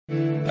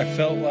I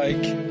felt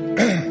like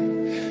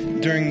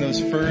during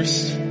those the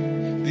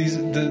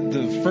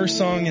first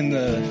song and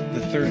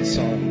the third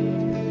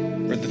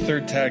song, or the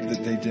third tag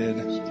that they did,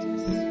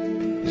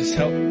 just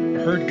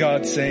heard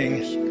God saying,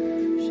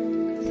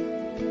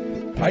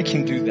 I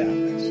can do that.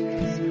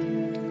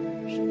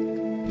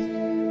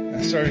 And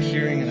I started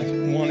hearing, and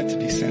I wanted to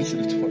be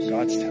sensitive to what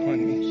God's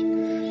telling me.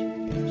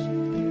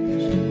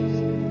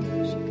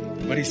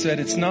 But he said,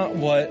 it's not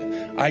what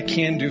I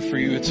can do for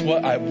you, it's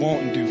what I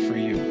won't do for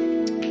you.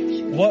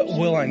 What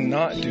will I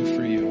not do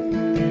for you?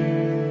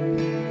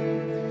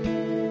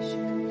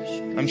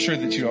 I'm sure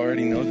that you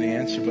already know the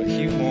answer, but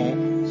he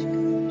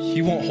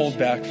won't hold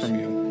back from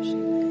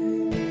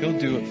you. He'll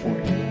do it for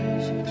you.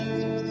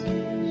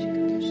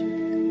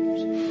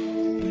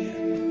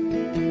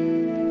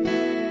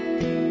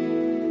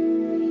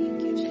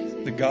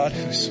 The God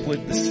who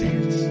split the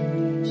seas.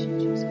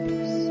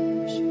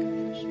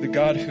 The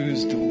God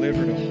who's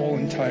delivered a whole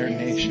entire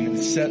nation and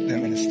set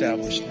them and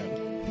established them.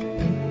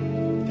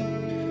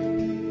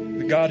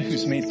 The God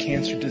who's made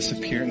cancer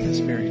disappear in this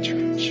very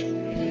church.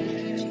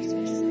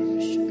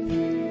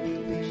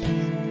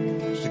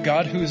 The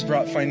God who has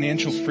brought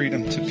financial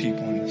freedom to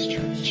people in this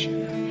church.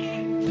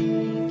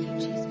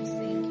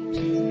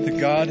 The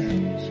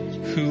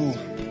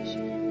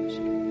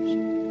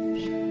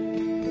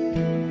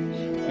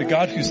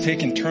God who's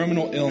taken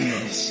terminal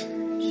illness.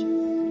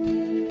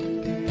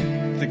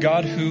 The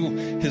God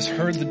who has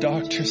heard the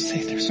doctors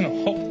say there's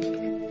no hope.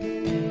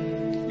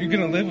 You're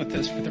going to live with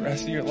this for the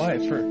rest of your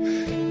life, or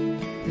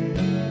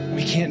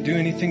we can't do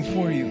anything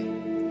for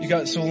you. You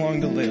got so long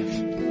to live.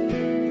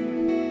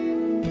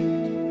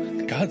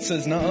 God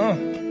says, nuh-uh.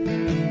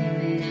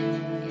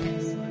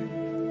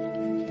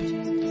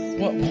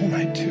 What won't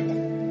I do?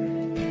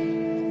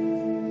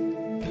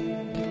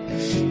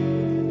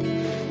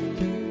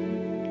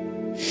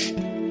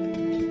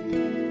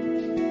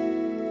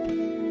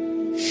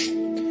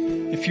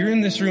 If you're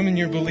in this room and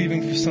you're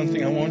believing for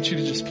something, I want you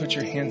to just put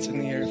your hands in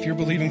the air. If you're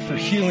believing for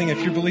healing,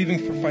 if you're believing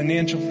for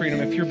financial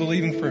freedom, if you're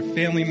believing for a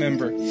family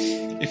member,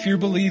 if you're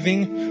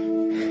believing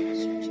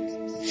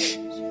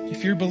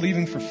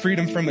for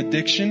freedom from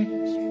addiction,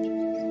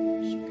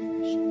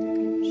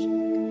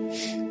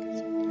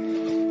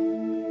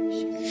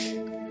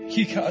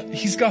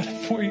 he's got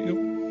it for you.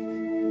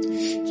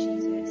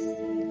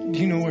 Do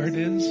you know where it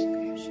is?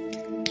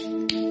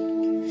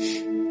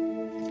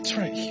 It's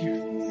right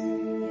here.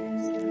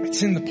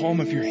 It's in the palm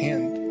of your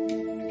hand.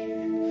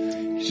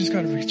 You just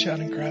got to reach out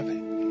and grab it.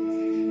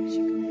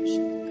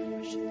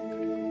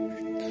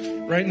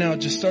 Right now,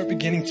 just start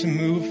beginning to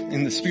move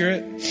in the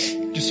Spirit.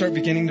 Just start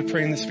beginning to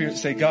pray in the Spirit.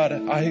 Say, God,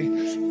 I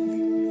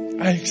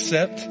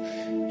accept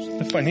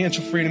the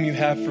financial freedom you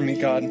have for me,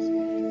 God.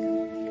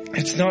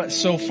 It's not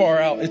so far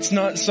out. It's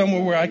not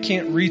somewhere where I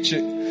can't reach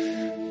it.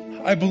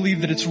 I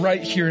believe that it's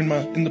right here in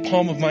the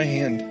palm of my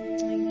hand.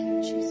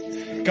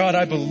 God,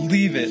 I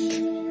believe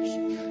it.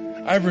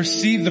 I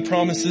receive the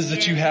promises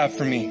that you have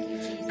for me.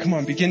 Come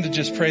on, begin to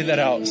just pray that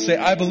out. Say,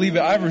 I believe it.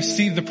 I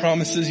receive the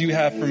promises you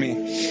have for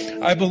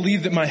me. I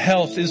believe that my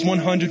health is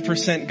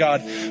 100%,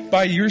 God.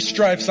 By your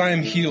stripes, I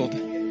am healed.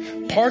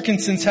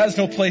 Parkinson's has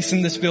no place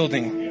in this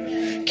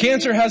building.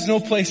 Cancer has no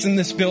place in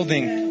this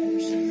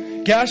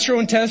building.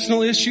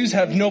 Gastrointestinal issues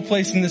have no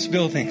place in this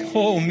building.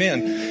 Oh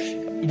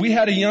man. We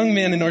had a young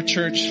man in our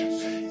church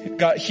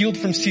got healed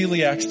from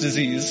celiac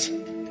disease.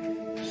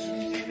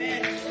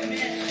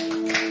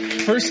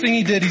 First thing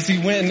he did is he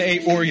went and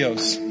ate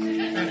Oreos.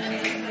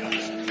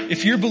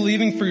 If you're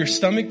believing for your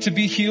stomach to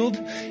be healed,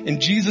 in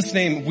Jesus'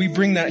 name, we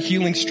bring that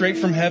healing straight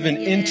from heaven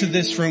into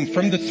this room,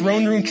 from the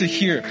throne room to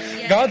here.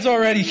 God's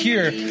already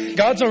here.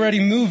 God's already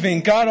moving.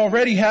 God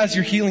already has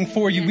your healing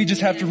for you. We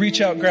just have to reach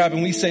out, grab,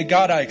 and we say,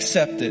 God, I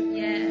accept it.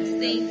 Yes,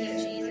 thank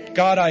you, Jesus.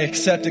 God, I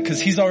accept it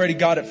because he's already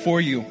got it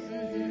for you.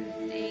 Man.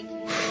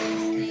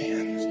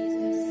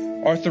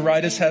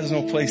 Arthritis has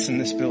no place in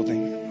this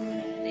building.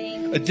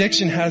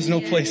 Addiction has no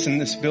place in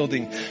this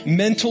building.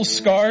 Mental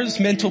scars,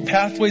 mental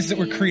pathways that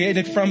were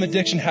created from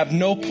addiction have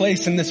no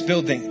place in this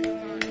building.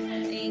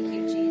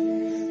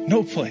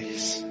 No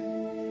place.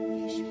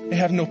 They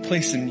have no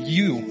place in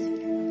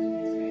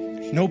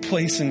you. No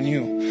place in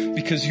you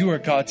because you are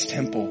God's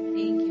temple.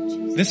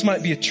 This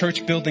might be a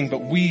church building,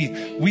 but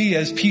we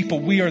as people,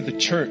 we are the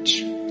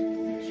church.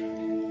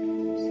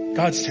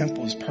 God's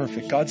temple is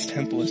perfect. God's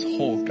temple is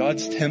whole.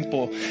 God's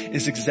temple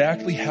is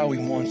exactly how he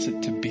wants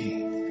it to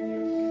be.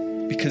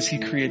 Because he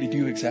created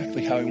you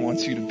exactly how he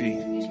wants you to be.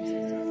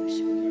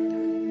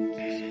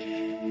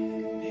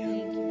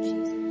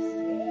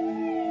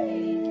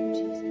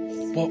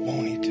 What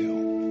won't he do?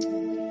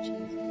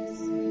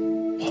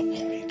 What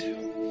won't he do?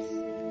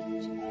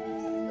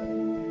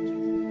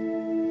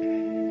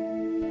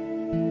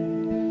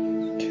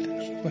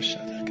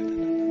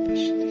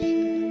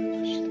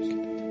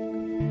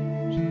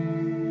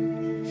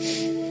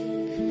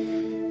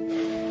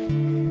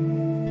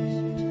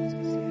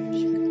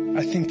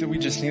 I think that we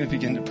just need to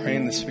begin to pray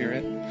in the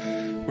Spirit.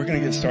 We're going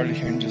to get started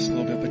here in just a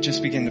little bit, but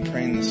just begin to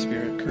pray in the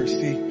Spirit.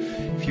 Kirsty,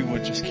 if you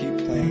would just keep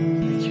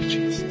playing. Thank you,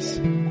 Jesus.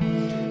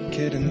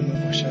 Freedom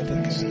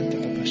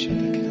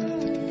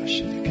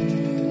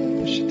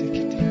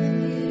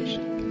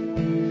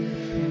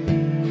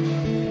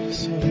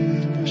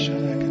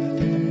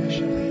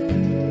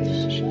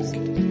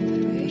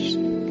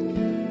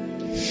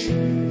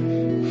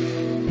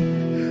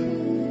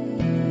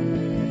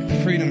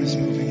is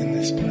moving in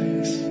this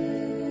place.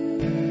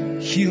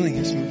 Healing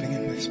is moving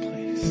in this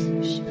place.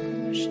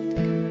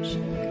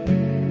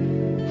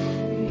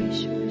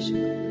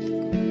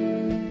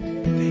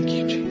 Thank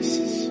you,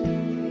 Jesus.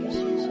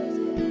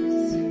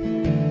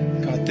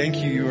 God,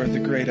 thank you. You are the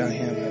great I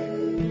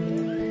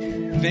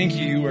am. Thank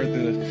you. You are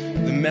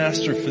the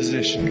master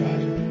physician,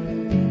 God.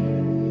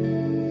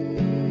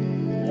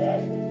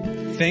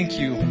 Thank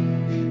you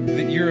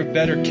that you're a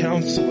better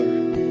counselor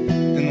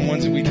than the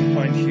ones that we can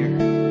find here.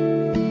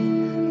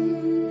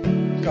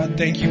 God,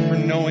 thank you for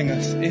knowing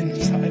us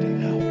inside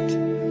and out.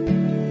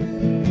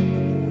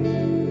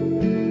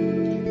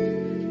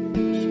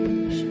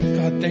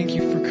 God, thank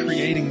you for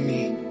creating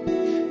me.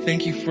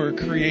 Thank you for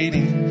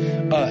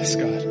creating us,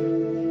 God.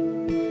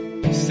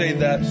 Say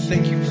that.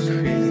 Thank you for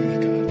creating me,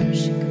 God.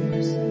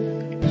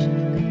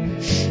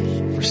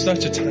 For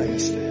such a time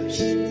as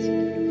this.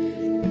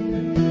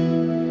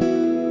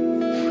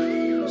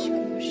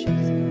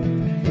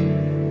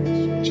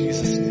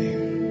 Jesus' name.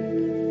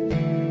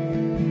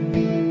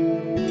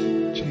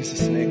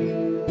 Jesus'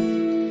 name.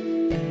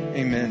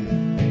 Amen.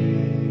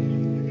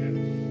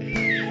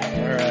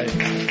 All right.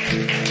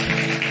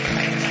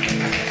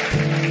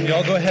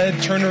 Y'all go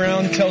ahead, turn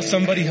around, tell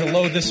somebody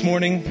hello this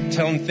morning.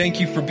 Tell them thank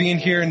you for being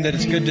here and that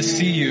it's good to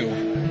see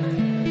you.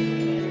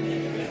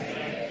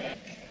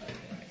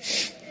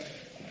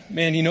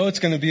 Man, you know it's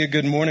going to be a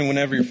good morning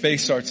whenever your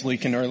face starts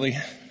leaking early.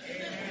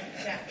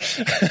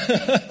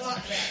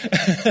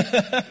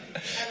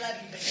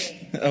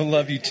 I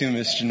love you too,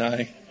 Miss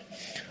Janai.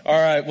 All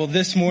right, well,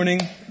 this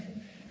morning,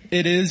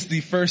 it is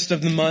the first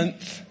of the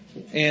month,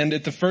 and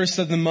at the first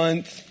of the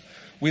month,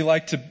 we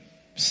like to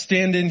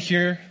stand in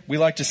here. We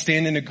like to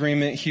stand in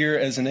agreement here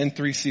as an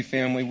N3C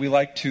family. We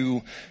like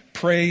to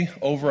pray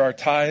over our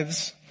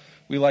tithes.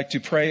 We like to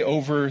pray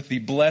over the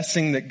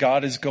blessing that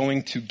God is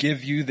going to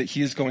give you, that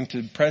He is going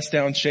to press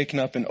down, shaking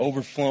up, and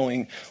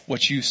overflowing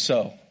what you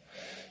sow.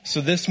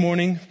 So this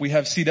morning, we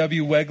have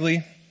C.W.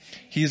 Wegley.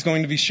 He is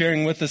going to be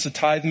sharing with us a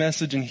tithe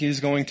message, and he is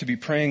going to be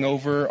praying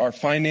over our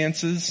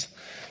finances.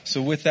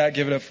 So with that,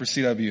 give it up for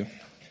C.W.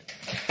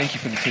 Thank you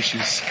for the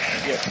tissues.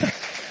 Yeah.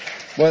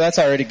 Well, that's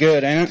already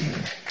good, ain't it?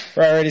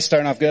 We're already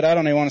starting off good. I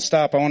don't even want to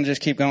stop. I want to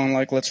just keep going,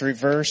 like, let's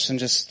reverse and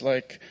just,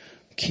 like,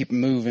 keep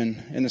moving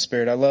in the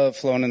Spirit. I love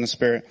flowing in the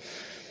Spirit.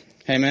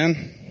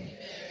 Amen.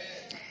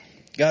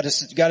 God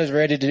is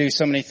ready to do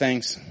so many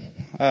things.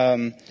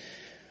 In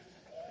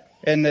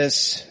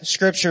this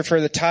scripture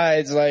for the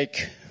tithes,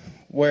 like,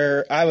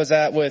 where I was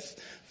at with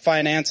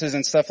finances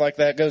and stuff like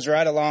that, goes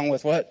right along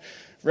with what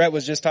Rhett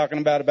was just talking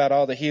about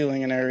all the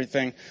healing and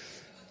everything.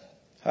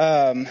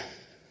 The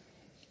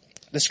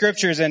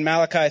scriptures in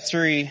Malachi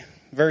 3,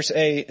 verse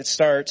 8, it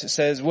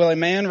says, "Will a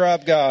man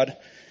rob God?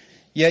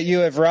 Yet you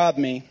have robbed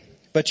me.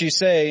 But you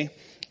say,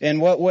 in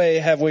what way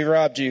have we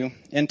robbed you?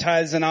 In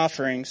tithes and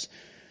offerings.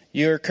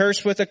 You are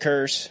cursed with a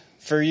curse,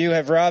 for you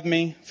have robbed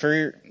me.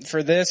 For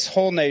this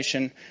whole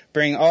nation,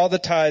 bring all the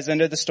tithes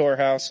into the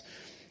storehouse,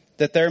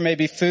 that there may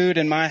be food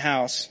in my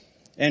house.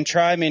 And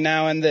try me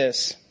now in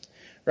this."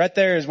 Right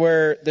there is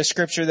where the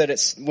scripture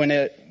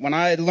when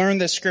I learned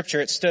this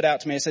scripture, it stood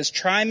out to me. It says,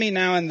 "Try me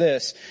now in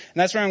this."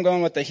 And that's where I'm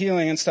going with the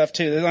healing and stuff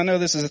too. I know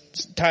this is a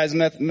tithes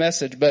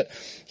message, but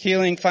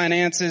healing,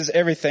 finances,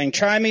 everything.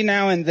 "Try me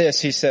now in this,"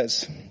 he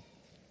says.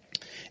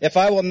 "If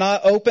I will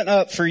not open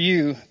up for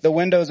you the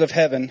windows of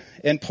heaven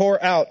and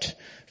pour out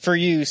for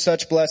you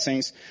such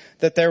blessings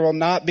that there will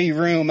not be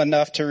room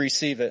enough to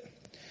receive it."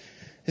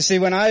 You see,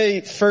 when I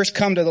first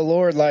come to the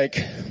Lord,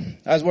 like,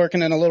 I was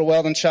working in a little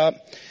welding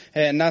shop,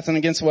 and nothing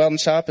against the welding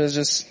shop, is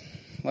just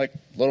like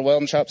little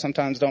welding shops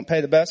sometimes don't pay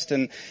the best,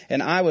 and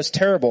I was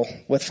terrible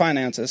with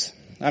finances.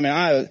 I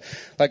mean,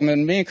 like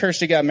when me and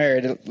Kirsty got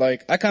married,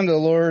 like I come to the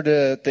Lord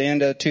at the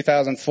end of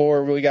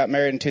 2004, we got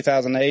married in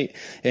 2008,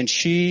 and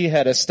she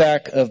had a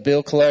stack of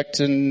bill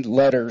collecting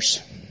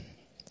letters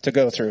to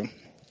go through,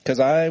 because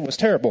I was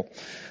terrible.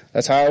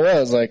 That's how I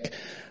was, like,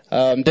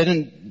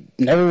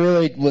 never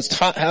really was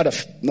taught how to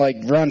like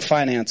run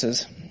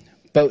finances.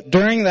 But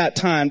during that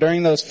time,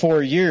 during those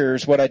 4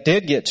 years, what I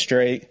did get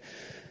straight,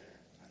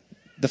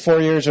 the 4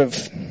 years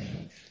of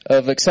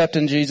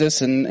accepting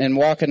Jesus and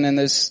walking in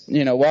this,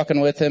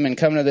 walking with Him and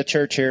coming to the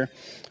church here,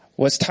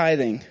 was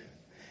tithing.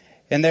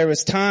 And there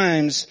was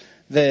times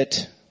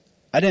that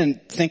I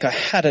didn't think I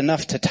had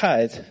enough to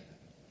tithe.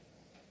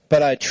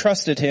 But I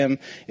trusted Him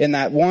in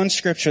that one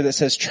scripture that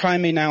says, "Try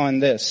me now in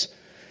this."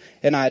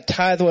 And I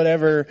tithe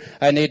whatever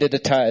I needed to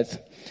tithe.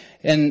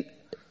 And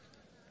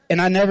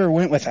I never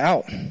went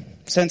without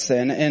since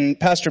then. And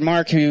Pastor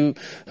Mark, who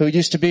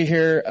used to be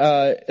here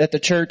at the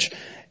church,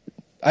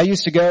 I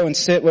used to go and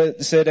sit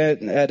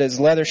at his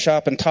leather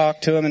shop and talk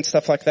to him and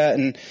stuff like that.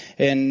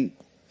 And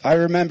I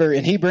remember,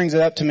 and he brings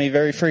it up to me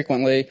very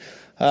frequently,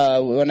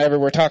 whenever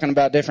we're talking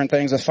about different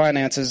things with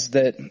finances,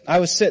 that I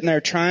was sitting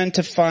there trying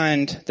to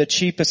find the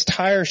cheapest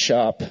tire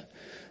shop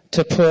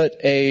to put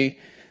a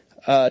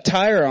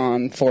tire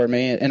on for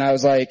me. And I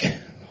was like,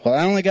 well,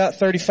 I only got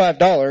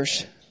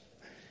 $35.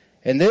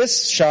 And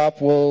this shop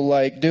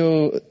will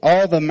do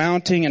all the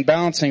mounting and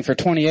balancing for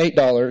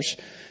 $28.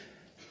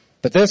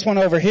 But this one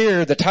over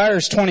here, the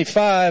tire's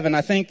 $25, and I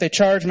think they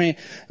charge me,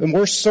 and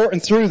we're sorting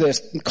through this,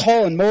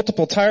 calling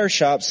multiple tire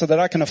shops so that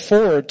I can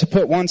afford to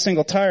put one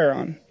single tire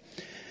on.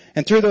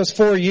 And through those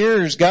 4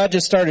 years, God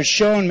just started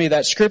showing me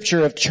that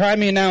scripture of try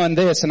me now in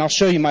this and I'll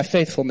show you my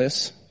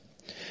faithfulness.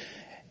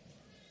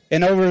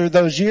 And over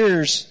those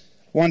years,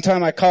 one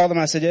time I called him,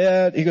 I said,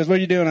 yeah. He goes, what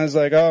are you doing? I was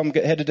like, oh, I'm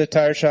headed to the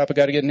tire shop. I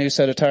got to get a new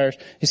set of tires.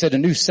 He said, a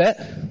new set?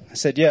 I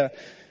said, yeah.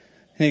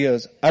 And he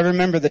goes, I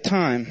remember the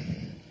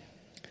time.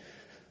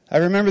 I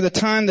remember the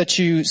time that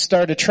you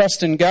started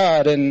trusting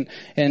God and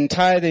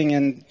tithing,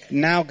 and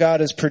now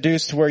God has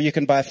produced where you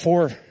can buy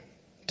 4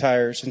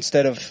 tires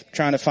instead of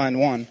trying to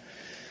find one.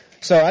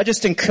 So I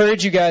just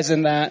encourage you guys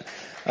in that.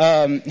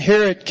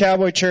 Here at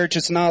Cowboy Church,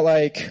 it's not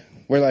like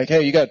we're like,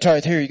 hey, you got to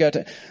tithe here, you got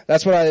to.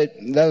 That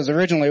was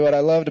originally what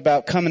I loved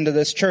about coming to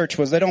this church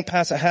was they don't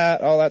pass a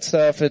hat, all that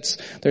stuff. There's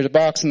a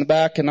box in the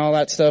back and all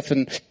that stuff,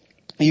 and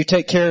you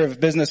take care of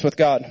business with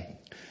God.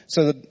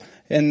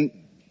 And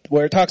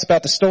where it talks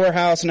about the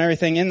storehouse and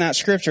everything in that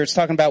scripture, it's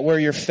talking about where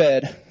you're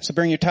fed. So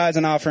bring your tithes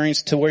and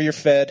offerings to where you're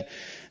fed.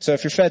 So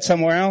if you're fed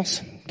somewhere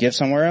else, give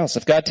somewhere else.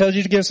 If God tells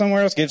you to give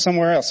somewhere else, give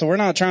somewhere else. So we're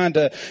not trying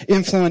to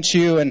influence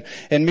you and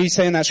me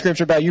saying that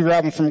scripture about you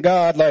robbing from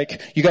God,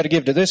 like you got to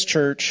give to this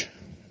church.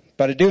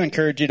 But I do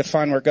encourage you to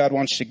find where God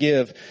wants you to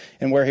give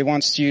and where he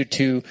wants you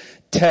to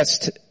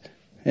test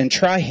and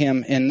try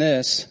him in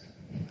this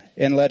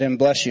and let him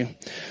bless you.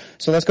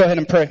 So let's go ahead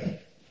and pray.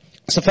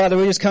 So Father,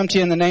 we just come to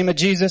you in the name of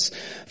Jesus.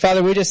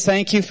 Father, we just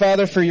thank you,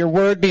 Father, for your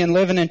word being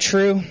living and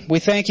true. We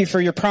thank you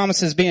for your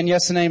promises being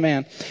yes and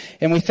amen.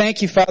 And we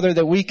thank you, Father,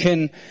 that we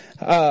can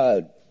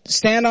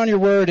stand on your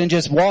word and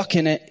just walk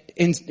in it,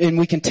 and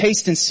we can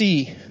taste and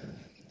see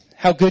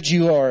how good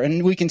you are,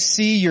 and we can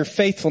see your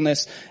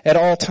faithfulness at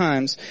all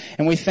times.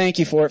 And we thank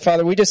you for it,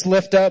 Father. We just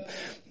lift up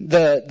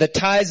the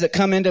tithes that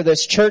come into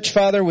this church,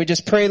 Father. We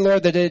just pray,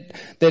 Lord, we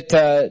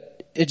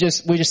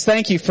just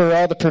thank you for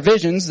all the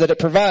provisions that it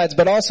provides,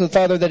 but also,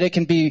 Father, that it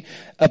can be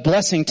a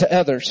blessing to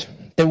others.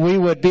 That we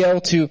would be able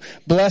to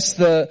bless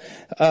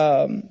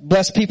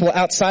people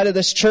outside of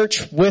this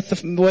church with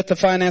the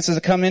finances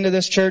that come into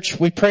this church.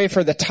 We pray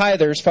for the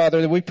tithers,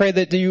 Father, that we pray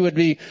that you would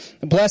be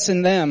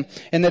blessing them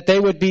and that they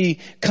would be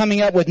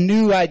coming up with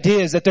new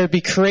ideas, that there'd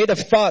be creative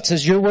thoughts,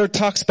 as your word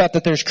talks about,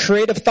 that there's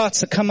creative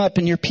thoughts that come up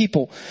in your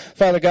people,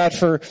 Father God,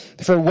 for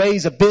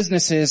ways of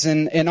businesses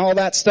and all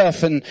that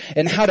stuff and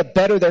how to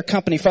better their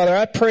company. Father,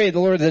 I pray, the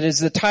Lord, that as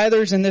the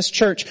tithers in this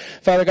church,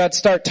 Father God,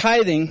 start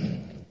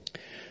tithing,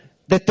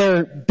 that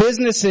their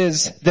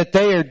businesses that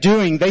they are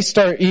doing, they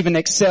start even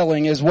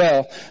excelling as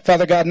well.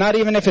 Father God, not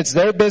even if it's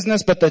their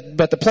business, but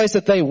the place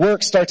that they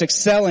work starts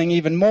excelling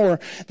even more,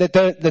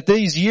 that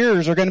these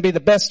years are going to be the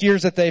best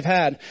years that they've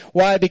had.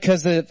 Why?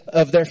 Because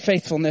of their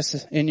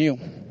faithfulness in you.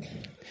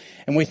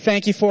 And we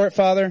thank you for it,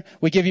 Father.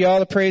 We give you all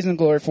the praise and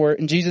glory for it.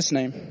 In Jesus'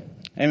 name,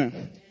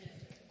 amen.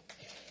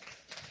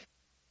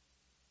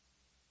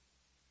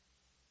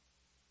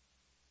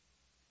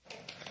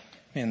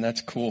 Man,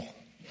 that's cool.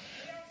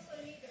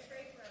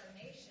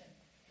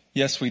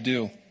 Yes, we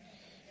do.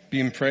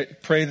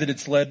 Pray that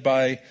it's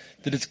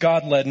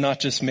God-led, not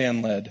just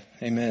man-led.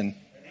 Amen.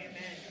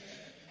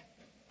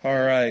 All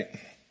right.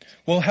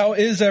 Well, how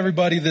is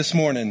everybody this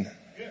morning?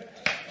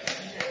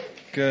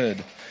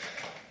 Good.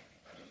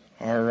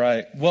 All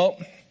right. Well,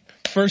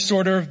 first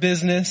order of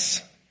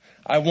business,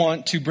 I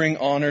want to bring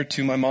honor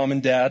to my mom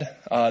and dad.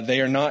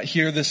 They are not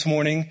here this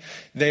morning.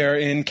 They are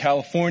in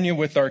California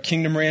with our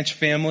Kingdom Ranch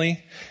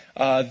family.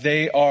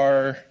 They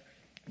are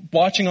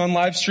watching on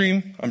live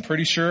stream, I'm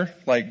pretty sure,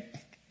 like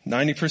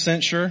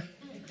 90% sure.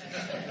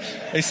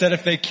 They said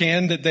if they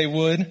can that they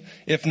would.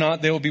 If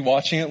not, they will be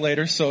watching it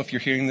later. So if you're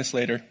hearing this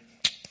later,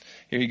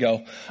 here you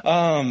go.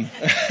 I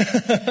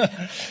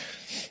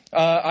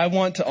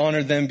want to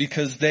honor them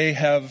because they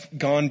have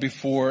gone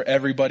before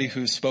everybody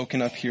who's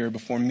spoken up here,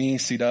 before me,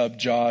 C-Dub,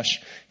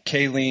 Josh,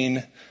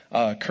 Kayleen,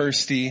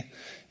 Kirsty.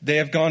 They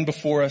have gone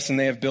before us and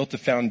they have built a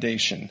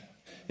foundation.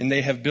 And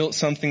they have built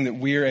something that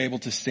we are able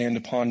to stand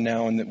upon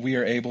now, and that we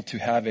are able to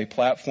have a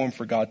platform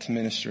for God to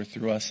minister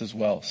through us as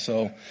well.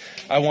 So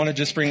I want to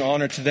just bring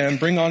honor to them.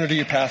 Bring honor to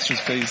your pastors,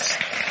 please.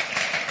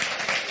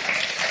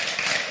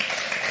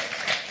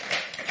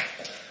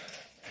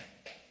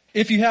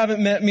 If you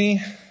haven't met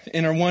me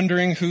and are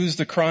wondering who's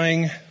the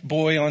crying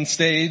boy on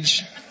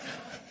stage,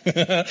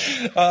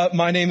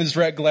 my name is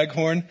Rhett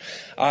Gleghorn.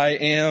 I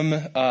am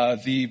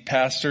the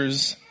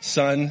pastor's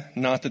son.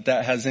 Not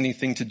that has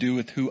anything to do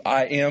with who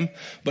I am,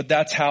 but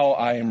that's how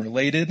I am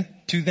related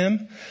to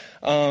them.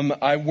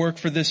 I work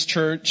for this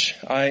church.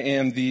 I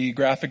am the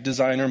graphic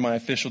designer. My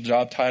official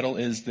job title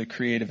is the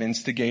creative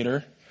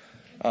instigator,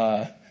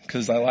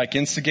 because I like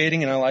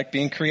instigating and I like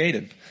being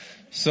creative.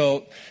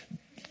 So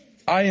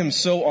I am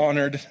so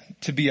honored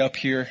to be up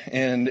here,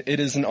 and it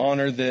is an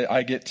honor that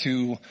I get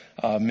to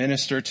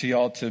minister to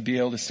y'all, to be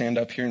able to stand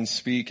up here and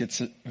speak.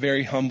 It's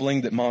very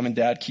humbling that Mom and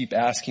Dad keep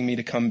asking me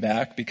to come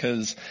back,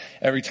 because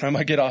every time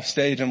I get off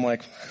stage, I'm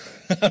like,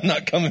 I'm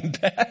not coming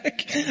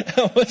back.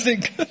 That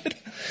wasn't good.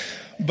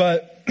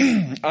 But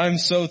I'm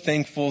so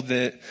thankful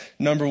that,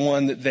 number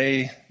one, that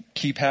they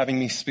keep having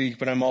me speak,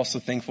 but I'm also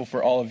thankful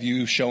for all of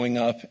you showing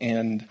up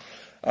and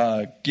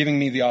giving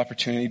me the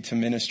opportunity to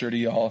minister to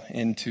y'all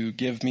and to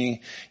give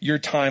me your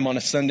time on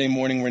a Sunday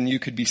morning when you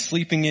could be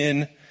sleeping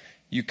in,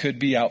 you could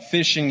be out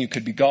fishing, you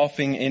could be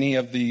golfing, any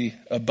of the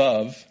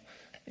above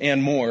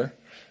and more.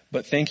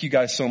 But thank you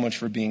guys so much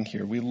for being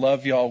here. We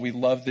love y'all. We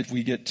love that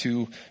we get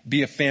to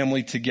be a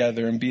family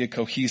together and be a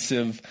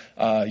cohesive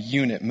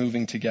unit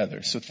moving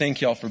together. So thank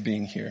y'all for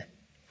being here.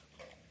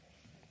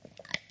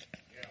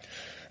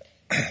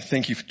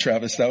 Thank you,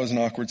 Travis. That was an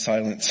awkward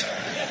silence.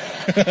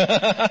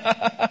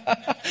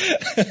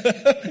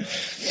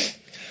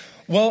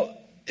 Well,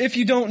 if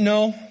you don't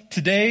know,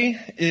 today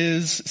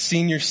is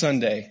Senior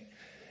Sunday.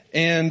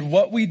 And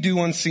what we do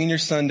on Senior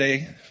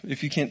Sunday,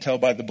 if you can't tell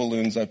by the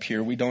balloons up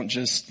here, we don't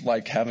just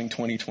like having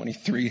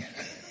 2023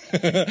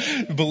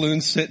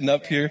 balloons sitting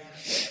up here.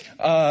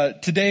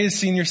 Today is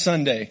Senior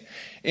Sunday.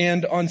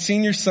 And on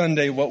Senior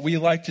Sunday, what we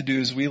like to do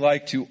is we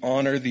like to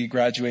honor the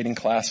graduating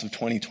class of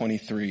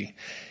 2023.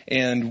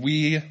 And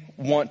we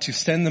want to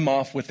send them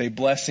off with a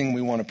blessing.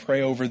 We want to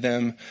pray over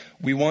them.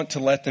 We want to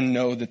let them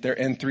know that their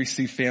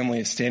N3C family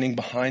is standing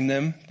behind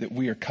them, that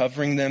we are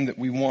covering them, that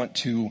we want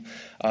to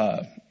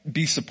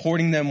be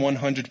supporting them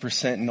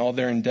 100% in all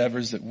their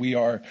endeavors, that we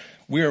are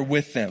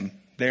with them.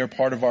 They are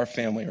part of our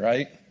family,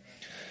 right?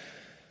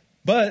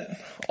 But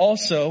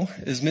also,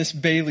 as Miss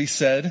Bailey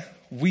said,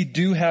 we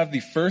do have the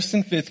first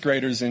through fifth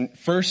graders.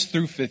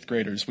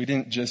 We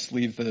didn't just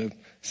leave the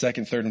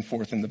second, third, and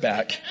fourth in the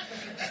back.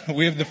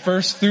 We have the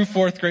first through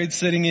fourth grade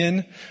sitting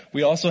in.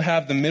 We also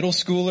have the middle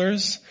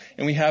schoolers,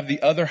 and we have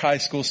the other high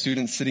school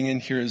students sitting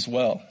in here as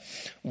well,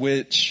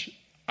 which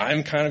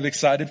I'm kind of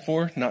excited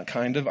for. Not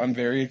kind of, I'm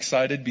very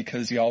excited,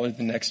 because y'all are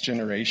the next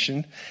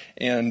generation,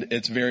 and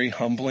it's very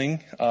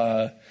humbling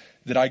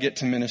that I get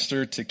to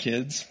minister to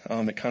kids.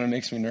 It kind of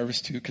makes me nervous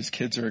too, because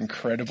kids are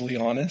incredibly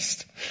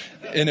honest.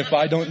 And if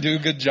I don't do a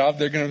good job,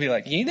 they're going to be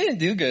like, you didn't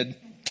do good.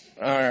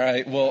 All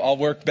right, well, I'll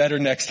work better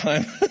next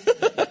time.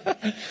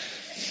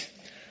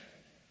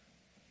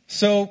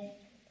 So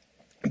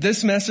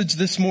this message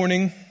this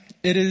morning,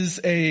 it is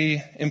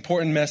a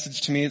important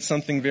message to me. It's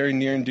something very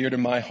near and dear to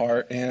my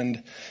heart.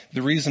 And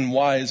the reason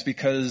why is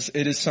because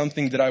it is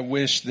something that I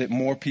wish that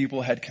more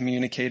people had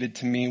communicated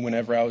to me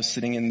whenever I was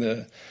sitting in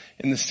the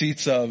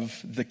seats of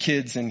the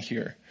kids in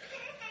here.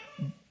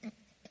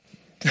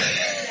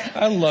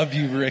 I love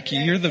you, Ricky.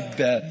 You're the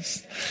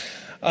best.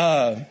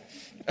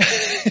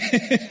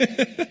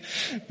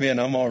 Man,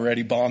 I'm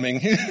already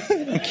bombing.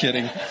 I'm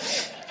kidding.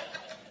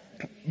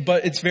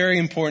 But it's very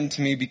important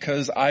to me,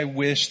 because I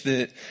wish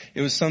that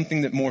it was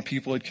something that more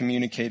people had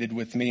communicated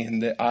with me,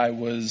 and that I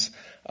was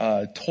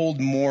told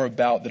more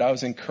about, that I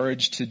was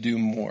encouraged to do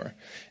more.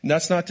 And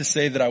that's not to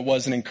say that I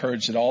wasn't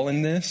encouraged at all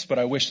in this, but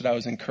I wish that I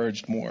was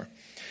encouraged more.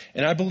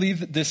 And I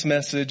believe that this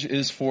message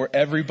is for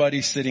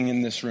everybody sitting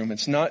in this room.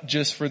 It's not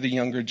just for the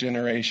younger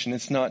generation.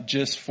 It's not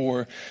just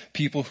for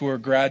people who are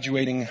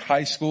graduating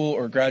high school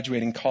or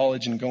graduating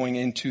college and going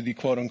into the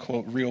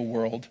quote-unquote real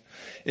world.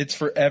 It's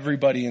for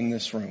everybody in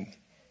this room.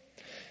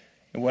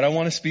 And what I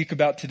want to speak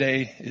about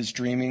today is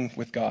dreaming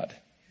with God.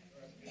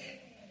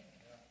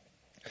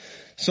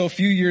 So a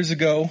few years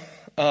ago,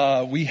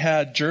 we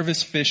had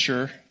Jervis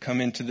Fisher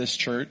come into this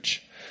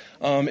church.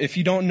 If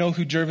you don't know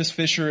who Jervis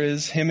Fisher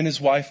is, him and his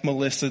wife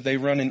Melissa, they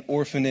run an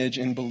orphanage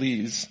in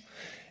Belize.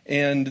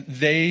 And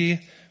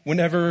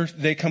whenever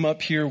they come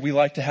up here, we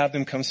like to have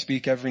them come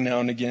speak every now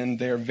and again.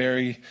 They are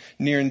very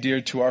near and dear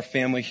to our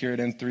family here at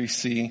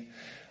N3C.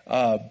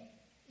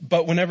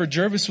 But whenever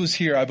Jervis was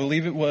here, I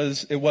believe it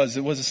was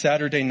a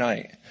Saturday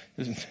night.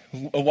 It was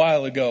a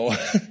while ago.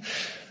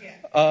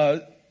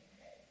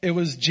 It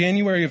was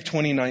January of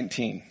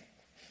 2019.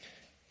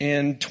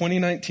 And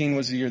 2019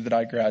 was the year that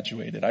I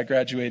graduated. I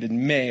graduated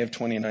in May of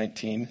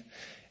 2019.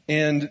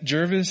 And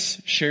Jervis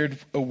shared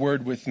a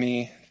word with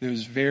me that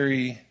was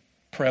very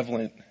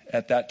prevalent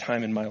at that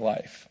time in my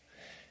life.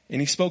 And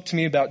he spoke to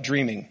me about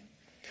dreaming.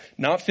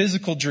 Not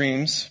physical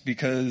dreams,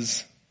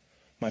 because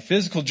my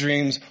physical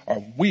dreams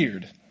are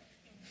weird.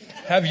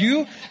 Have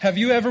you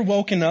ever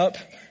woken up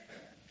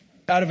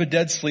out of a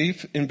dead sleep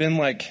and been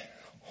like,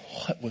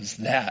 what was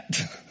that?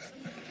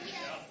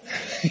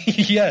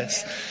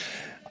 Yes.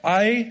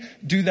 I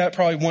do that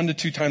probably 1 to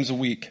 2 times a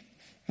week.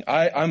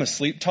 I'm a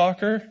sleep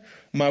talker.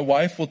 My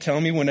wife will tell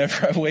me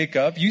whenever I wake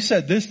up, you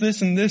said this,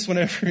 this, and this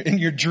whenever in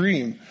your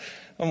dream.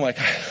 I'm like,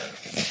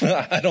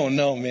 I don't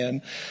know,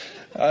 man.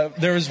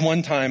 There was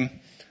one time,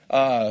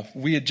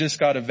 we had just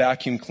got a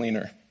vacuum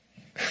cleaner.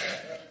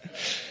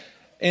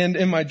 And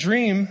in my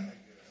dream,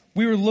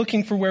 we were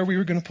looking for where we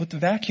were going to put the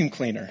vacuum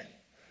cleaner.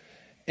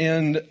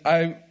 And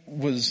I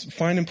was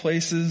finding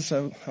places.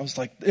 I was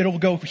like, it'll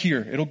go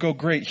here. It'll go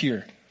great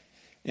here.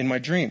 In my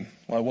dream.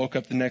 Well, I woke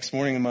up the next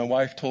morning and my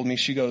wife told me,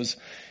 she goes,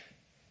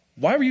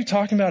 "Why were you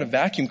talking about a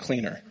vacuum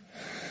cleaner?"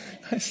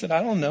 I said,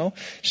 "I don't know."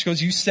 She goes,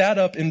 "You sat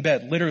up in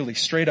bed, literally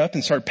straight up,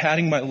 and started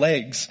patting my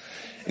legs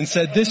and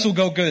said, 'This will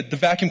go good. The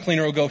vacuum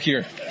cleaner will go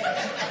here.'"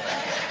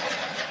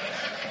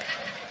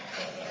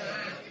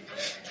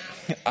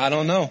 I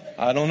don't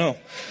know.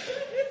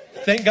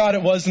 Thank God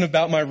it wasn't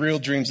about my real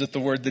dreams at the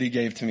word that he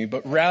gave to me,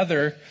 but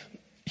rather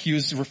he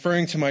was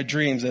referring to my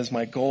dreams as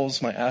my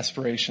goals, my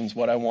aspirations,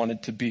 what I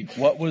wanted to be.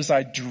 What was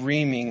I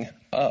dreaming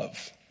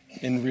of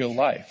in real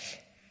life?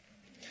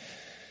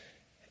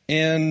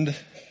 And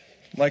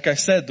like I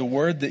said, the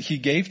word that he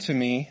gave to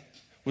me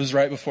was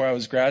right before I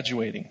was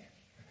graduating.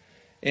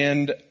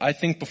 And I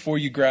think before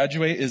you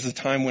graduate is the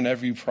time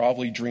whenever you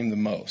probably dream the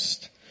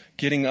most.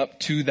 Getting up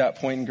to that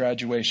point in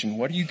graduation.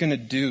 What are you going to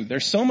do?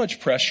 There's so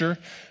much pressure.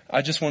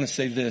 I just want to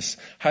say this.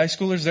 High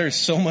schoolers, there is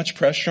so much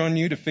pressure on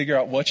you to figure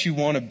out what you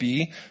want to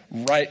be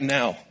right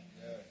now.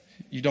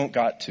 You don't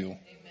got to.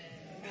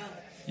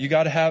 You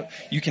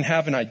can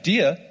have an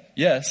idea.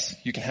 Yes,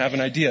 you can have an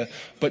idea,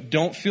 but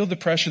don't feel the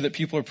pressure that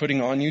people are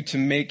putting on you to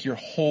make your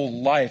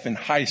whole life in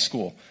high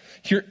school.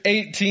 You're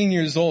 18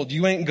 years old.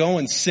 You ain't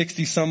going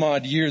 60 some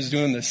odd years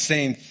doing the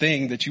same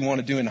thing that you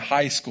want to do in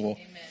high school.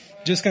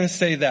 Just going to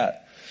say that.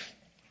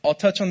 I'll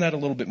touch on that a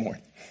little bit more.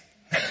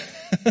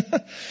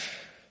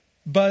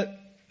 But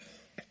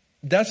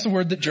that's the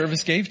word that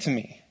Jervis gave to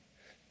me.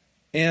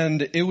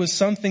 And it was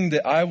something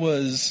that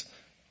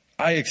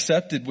I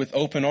accepted with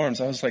open arms.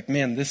 I was like,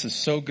 man, this is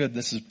so good.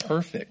 This is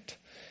perfect.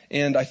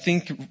 And I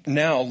think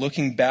now,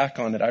 looking back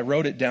on it, I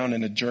wrote it down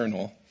in a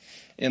journal.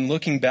 And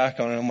looking back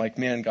on it, I'm like,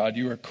 man, God,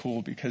 you are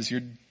cool because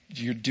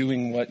you're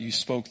doing what you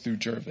spoke through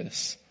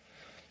Jervis.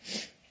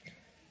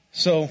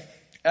 So,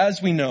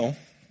 as we know,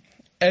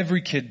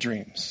 every kid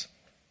dreams.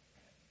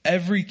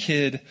 Every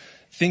kid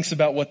thinks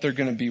about what they're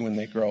going to be when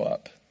they grow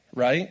up,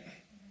 right?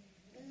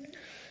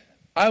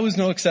 I was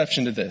no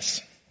exception to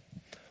this.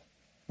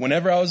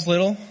 Whenever I was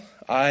little,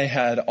 I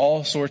had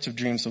all sorts of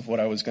dreams of what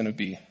I was going to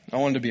be. I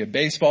wanted to be a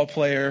baseball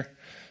player,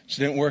 which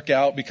didn't work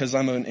out because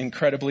I'm an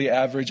incredibly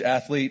average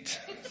athlete.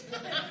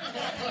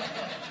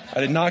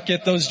 I did not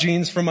get those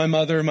genes from my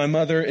mother. My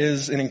mother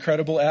is an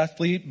incredible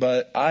athlete,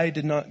 but I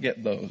did not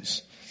get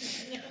those.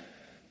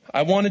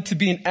 I wanted to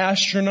be an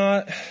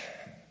astronaut,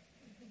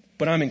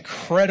 but I'm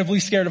incredibly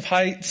scared of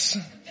heights.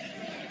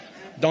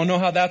 Don't know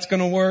how that's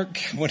going to work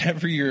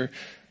whenever you're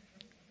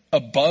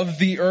above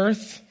the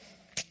earth.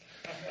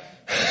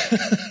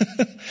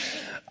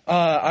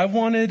 I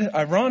wanted,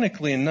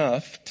 ironically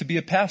enough, to be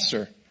a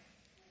pastor.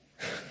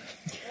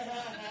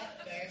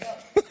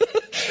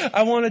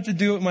 I wanted to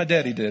do what my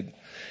daddy did.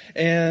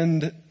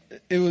 And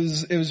it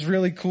was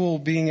really cool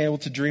being able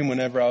to dream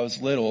whenever I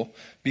was little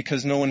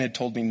because no one had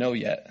told me no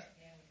yet.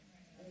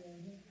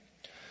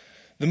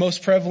 The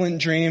most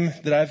prevalent dream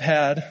that I've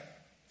had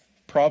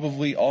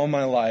probably all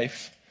my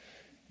life,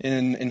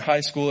 in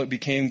high school it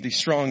became the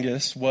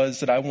strongest,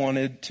 was that I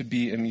wanted to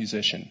be a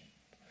musician.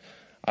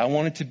 I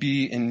wanted to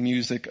be in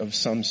music of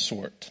some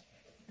sort.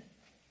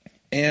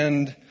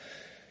 And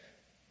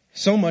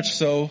so much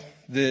so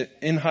that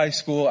in high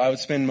school I would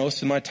spend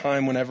most of my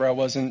time whenever I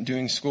wasn't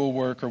doing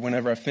schoolwork or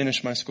whenever I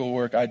finished my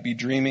schoolwork, I'd be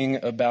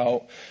dreaming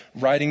about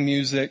writing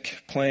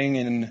music, playing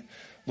in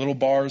little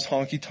bars,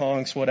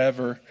 honky-tonks,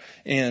 whatever,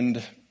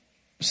 and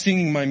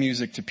singing my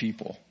music to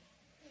people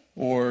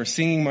or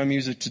singing my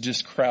music to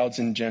just crowds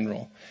in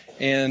general.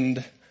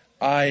 And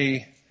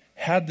I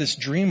had this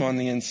dream on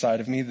the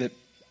inside of me that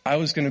I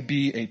was going to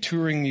be a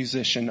touring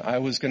musician. I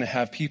was going to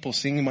have people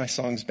singing my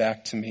songs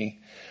back to me.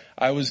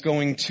 I was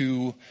going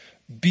to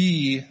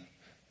be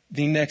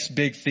the next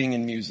big thing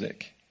in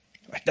music.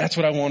 Like, that's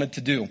what I wanted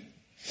to do.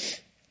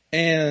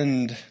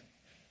 And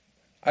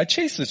I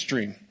chased this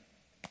dream.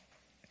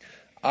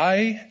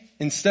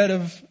 Instead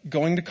of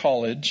going to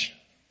college,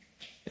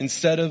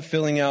 instead of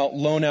filling out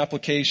loan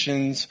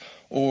applications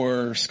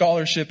or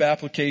scholarship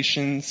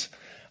applications,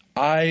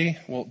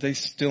 they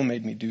still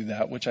made me do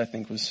that, which I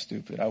think was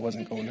stupid. I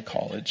wasn't going to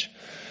college.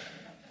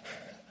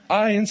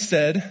 I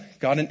instead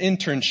got an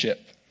internship.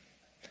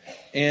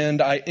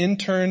 And I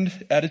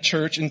interned at a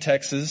church in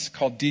Texas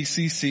called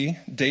DCC,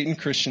 Dayton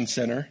Christian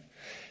Center.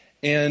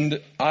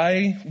 And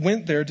I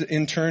went there to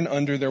intern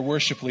under their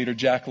worship leader,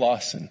 Jack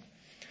Lawson.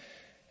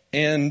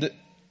 And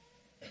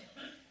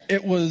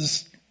it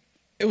was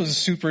a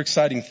super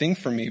exciting thing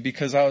for me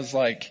because I was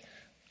like,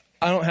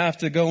 I don't have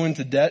to go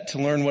into debt to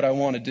learn what I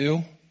want to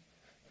do.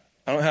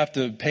 I don't have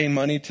to pay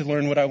money to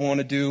learn what I want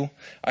to do.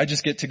 I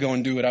just get to go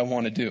and do what I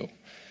want to do.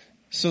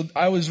 So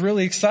I was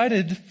really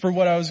excited for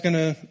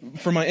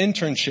for my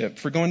internship,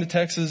 for going to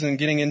Texas and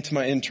getting into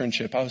my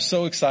internship. I was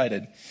so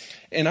excited.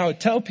 And I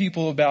would tell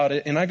people about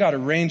it, and I got a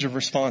range of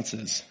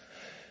responses.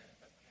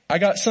 I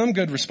got some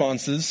good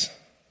responses,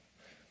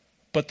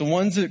 but the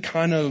ones that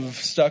kind of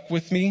stuck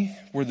with me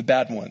were the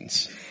bad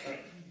ones.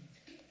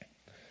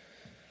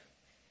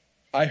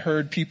 I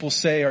heard people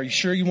say, "Are you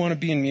sure you want to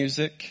be in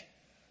music?"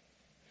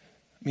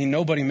 I mean,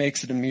 nobody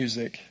makes it in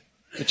music.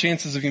 The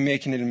chances of you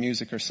making it in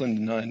music are slim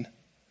to none.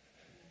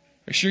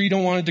 you sure you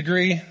don't want a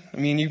degree? I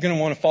mean, you're going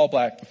to want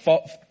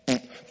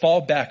a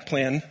fallback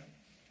plan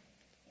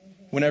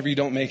whenever you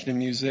don't make it in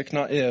music,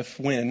 not if,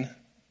 when.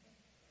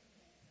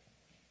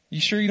 You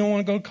sure you don't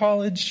want to go to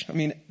college? I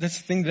mean, that's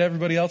the thing that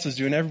everybody else is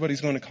doing.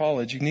 Everybody's going to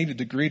college. You need a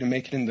degree to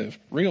make it in the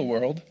real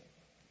world.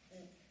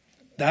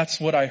 That's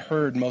what I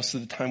heard most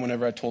of the time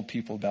whenever I told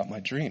people about my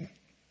dream.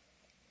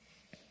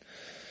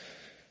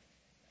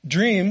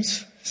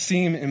 Dreams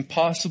seem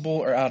impossible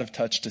or out of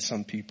touch to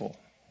some people.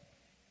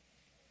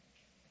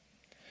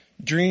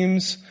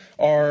 Dreams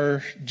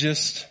are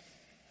just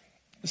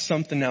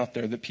something out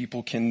there that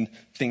people can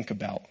think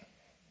about.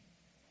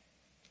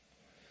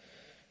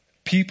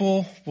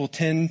 People will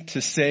tend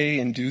to say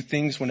and do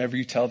things whenever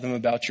you tell them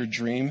about your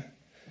dream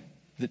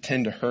that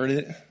tend to hurt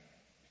it,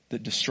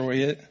 that destroy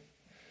it,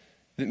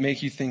 that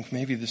make you think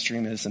maybe this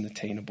dream isn't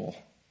attainable.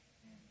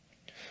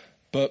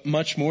 But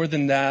much more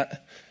than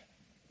that,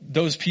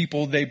 those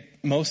people, they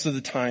most of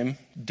the time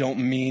don't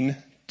mean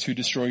to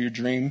destroy your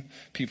dream.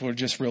 People are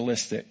just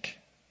realistic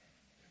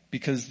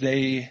because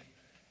they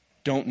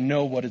don't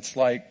know what it's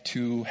like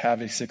to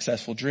have a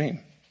successful dream.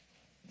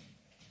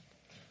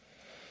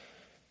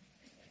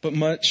 But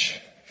much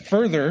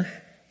further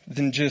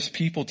than just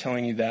people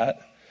telling you that,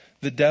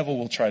 the devil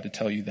will try to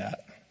tell you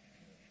that.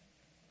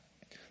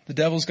 The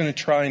devil's going to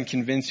try and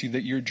convince you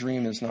that your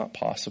dream is not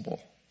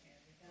possible.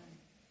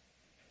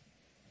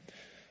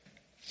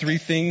 3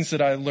 things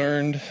that I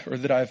learned or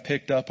that I've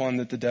picked up on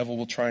that the devil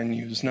will try and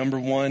use. Number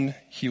 1,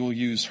 he will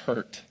use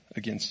hurt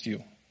against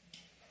you.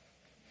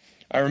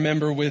 I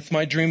remember with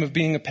my dream of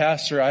being a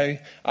pastor,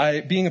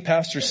 I being a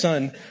pastor's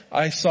son,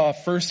 I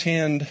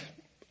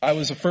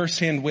was a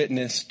firsthand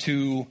witness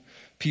to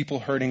people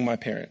hurting my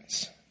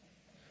parents.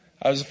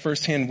 I was a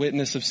firsthand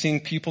witness of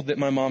seeing people that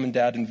my mom and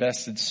dad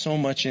invested so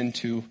much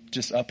into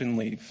just up and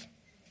leave.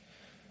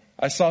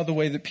 I saw the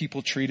way that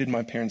people treated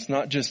my parents,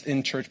 not just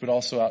in church, but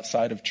also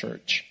outside of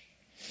church.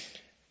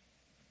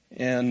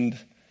 And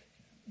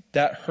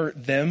that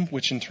hurt them,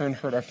 which in turn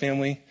hurt our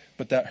family,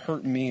 but that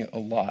hurt me a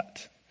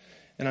lot.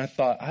 And I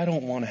thought, I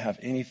don't want to have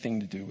anything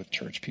to do with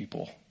church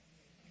people.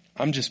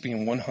 I'm just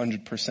being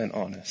 100%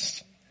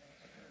 honest.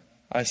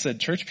 I said,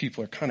 church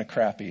people are kind of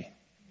crappy.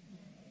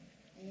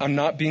 I'm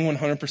not being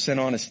 100%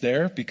 honest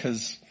there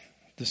because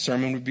the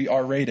sermon would be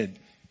R-rated.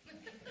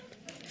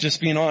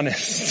 Just being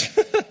honest.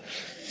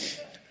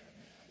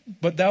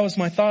 But that was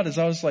my thought as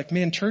I was like,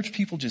 man, church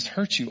people just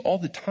hurt you all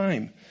the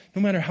time.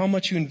 No matter how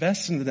much you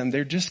invest into them,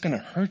 they're just going to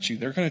hurt you.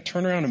 They're going to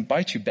turn around and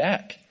bite you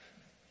back.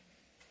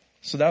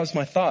 So that was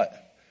my thought.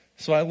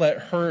 So I let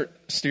hurt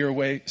steer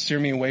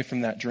me away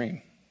from that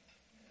dream.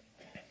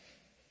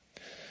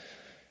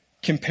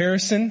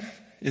 Comparison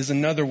is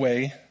another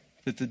way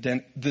that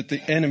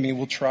the enemy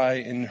will try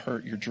and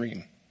hurt your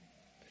dream.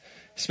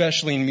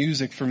 Especially in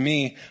music. For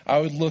me, I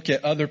would look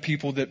at other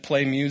people that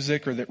play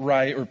music or that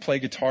write or play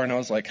guitar, and I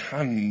was like,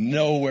 I'm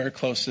nowhere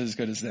close to as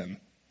good as them.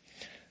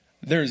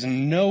 There's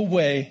no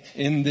way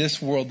in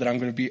this world that I'm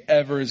going to be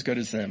ever as good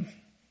as them.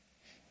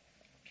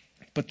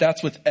 But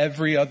that's with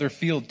every other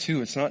field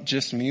too. It's not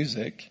just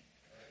music.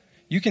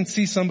 You can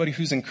see somebody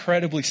who's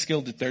incredibly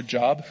skilled at their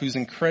job, who's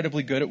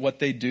incredibly good at what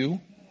they do,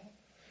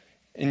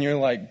 and you're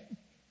like,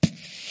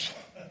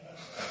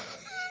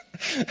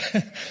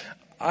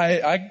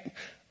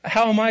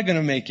 how am I going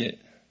to make it?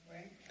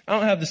 I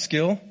don't have the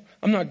skill.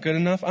 I'm not good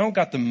enough. I don't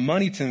got the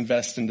money to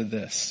invest into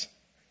this.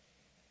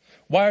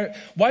 Why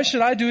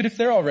should I do it if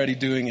they're already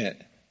doing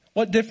it?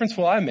 What difference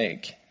will I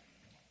make?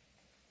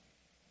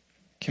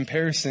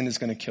 Comparison is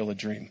going to kill a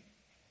dream.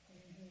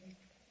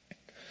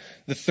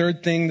 The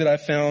third thing that I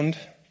found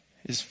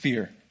is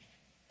fear.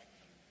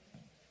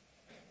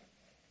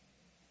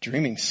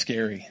 Dreaming's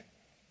scary.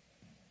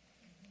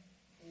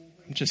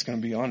 I'm just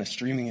going to be honest.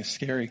 Dreaming is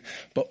scary,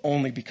 but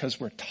only because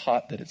we're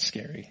taught that it's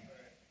scary.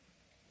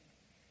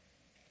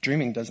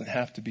 Dreaming doesn't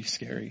have to be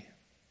scary.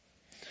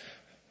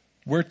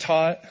 We're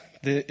taught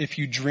that if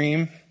you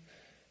dream,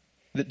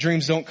 that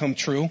dreams don't come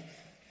true.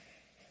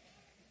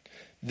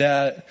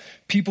 That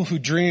people who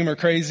dream are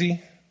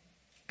crazy,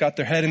 got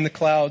their head in the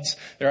clouds,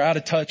 they're out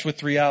of touch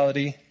with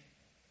reality.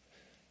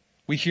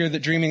 We hear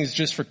that dreaming is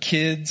just for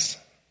kids.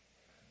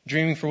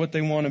 Dreaming for what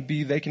they want to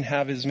be. They can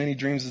have as many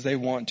dreams as they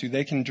want to.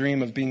 They can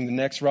dream of being the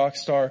next rock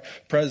star,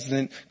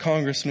 president,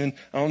 congressman.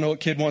 I don't know what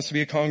kid wants to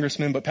be a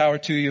congressman, but power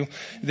to you.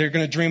 They're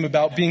going to dream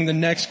about being the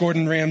next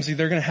Gordon Ramsay.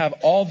 They're going to have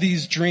all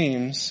these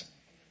dreams,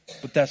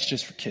 but that's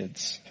just for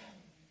kids.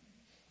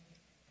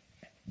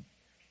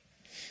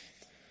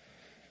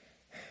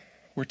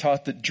 We're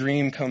taught that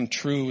dream come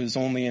true is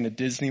only in a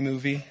Disney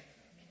movie.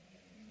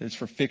 It's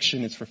for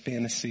fiction. It's for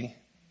fantasy.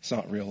 It's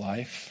not real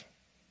life.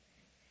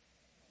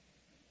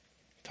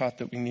 Taught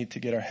that we need to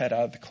get our head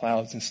out of the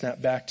clouds and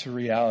snap back to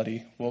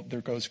reality. Well,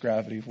 there goes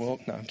gravity. Well,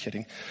 no, I'm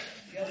kidding.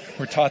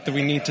 We're taught that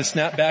we need to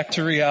snap back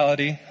to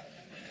reality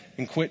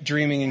and quit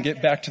dreaming and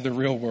get back to the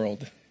real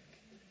world.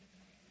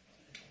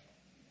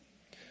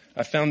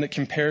 I found that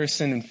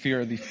comparison and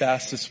fear are the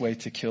fastest way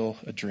to kill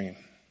a dream.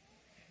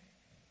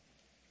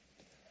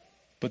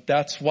 But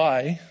that's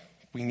why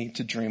we need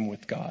to dream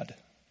with God.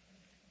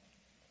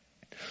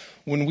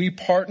 When we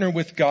partner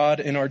with God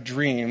in our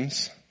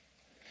dreams,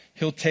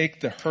 He'll take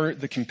the hurt,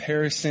 the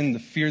comparison, the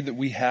fear that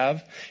we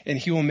have, and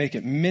He will make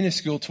it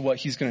minuscule to what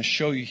He's going to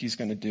show you He's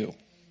going to do.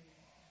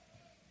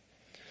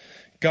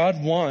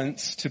 God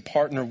wants to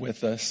partner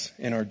with us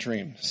in our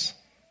dreams.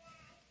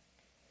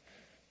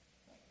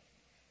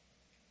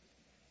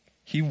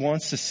 He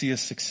wants to see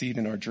us succeed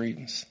in our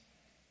dreams.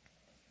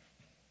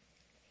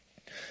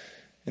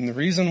 And the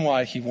reason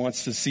why He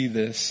wants to see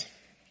this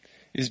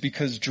is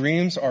because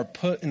dreams are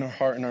put in our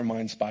heart and our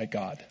minds by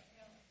God.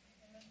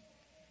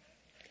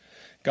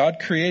 God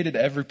created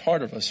every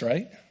part of us,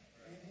 right?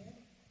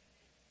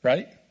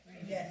 Right?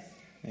 Yes.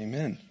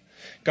 Amen.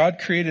 God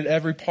created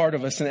every part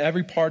of us, and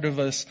every part of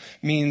us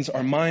means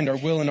our mind, our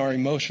will, and our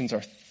emotions,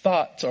 our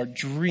thoughts, our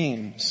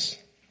dreams,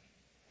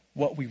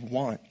 what we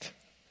want.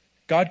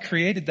 God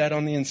created that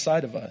on the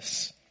inside of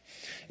us.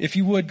 If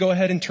you would, go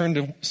ahead and turn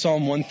to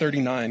Psalm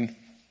 139.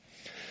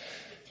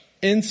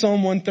 In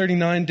Psalm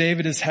 139,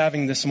 David is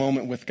having this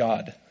moment with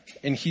God,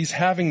 and he's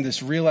having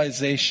this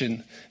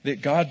realization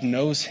that God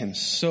knows him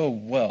so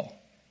well.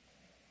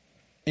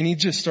 And he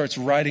just starts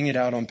writing it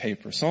out on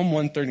paper. Psalm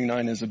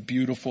 139 is a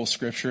beautiful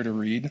scripture to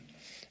read.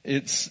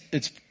 It's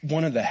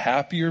one of the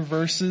happier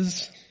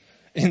verses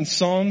in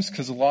Psalms,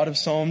 because a lot of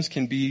Psalms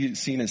can be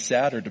seen as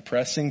sad or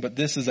depressing, but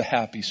this is a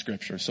happy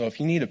scripture. So if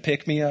you need a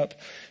pick-me-up,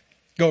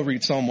 go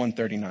read Psalm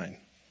 139.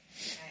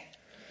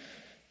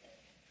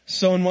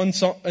 So in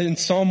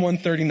Psalm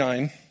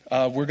 139,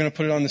 we're going to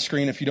put it on the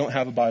screen if you don't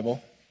have a Bible.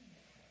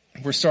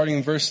 We're starting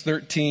in verse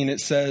 13.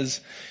 It says,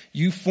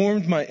 "You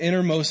formed my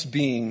innermost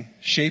being,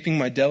 shaping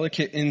my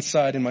delicate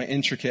inside and my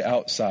intricate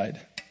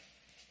outside,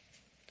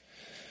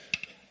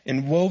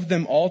 and wove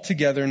them all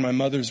together in my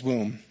mother's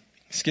womb."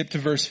 Skip to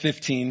verse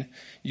 15.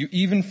 "You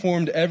even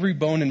formed every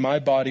bone in my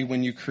body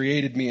when you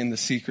created me in the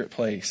secret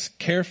place.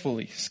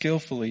 Carefully,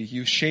 skillfully,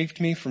 you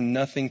shaped me from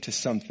nothing to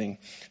something."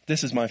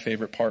 This is my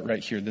favorite part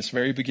right here, this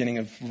very beginning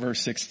of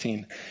verse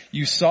 16.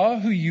 "You saw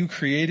who you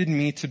created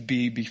me to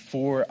be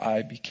before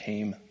I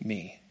became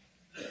me."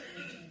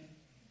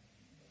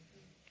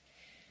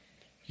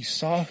 You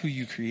saw who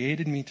you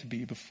created me to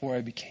be before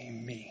I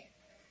became me.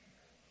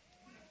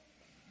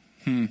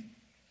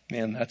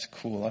 Man, that's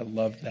cool. I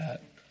love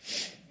that.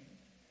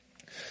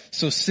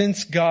 So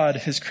since God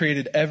has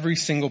created every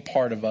single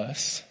part of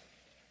us,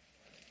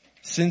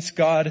 since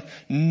God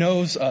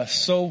knows us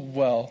so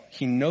well,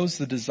 He knows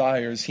the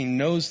desires, He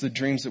knows the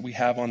dreams that we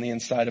have on the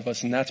inside of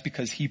us, and that's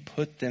because He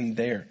put them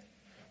there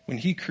when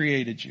He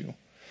created you.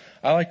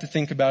 I like to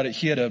think about it.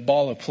 He had a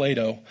ball of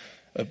Play-Doh,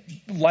 a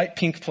light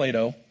pink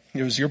Play-Doh.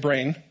 It was your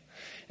brain.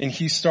 And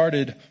He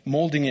started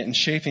molding it and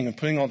shaping and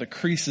putting all the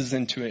creases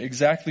into it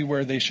exactly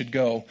where they should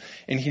go.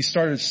 And He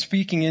started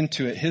speaking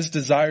into it His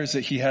desires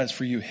that He has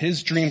for you,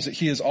 His dreams that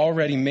He has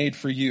already made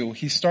for you.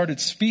 He started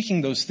speaking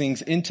those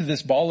things into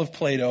this ball of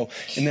Play-Doh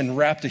and then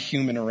wrapped a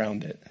human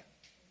around it.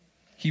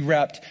 He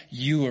wrapped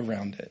you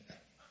around it.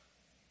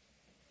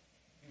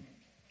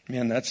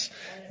 Man, that's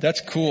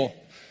cool.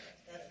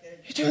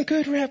 You're doing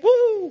good, Rap.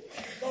 Woo!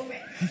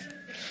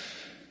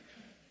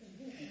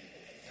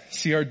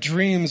 See, our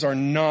dreams are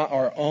not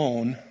our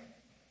own,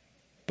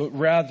 but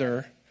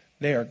rather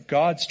they are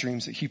God's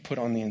dreams that He put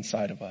on the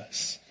inside of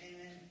us.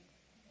 Amen.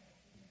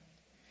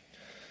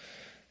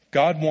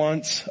 God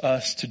wants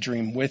us to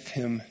dream with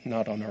Him,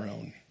 not on our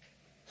own.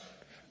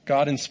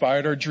 God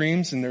inspired our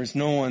dreams, and there's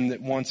no one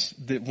that wants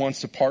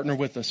to partner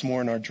with us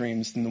more in our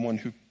dreams than the one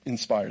who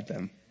inspired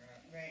them.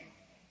 Right.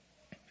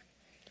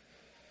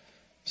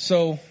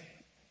 So,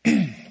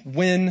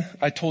 when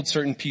I told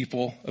certain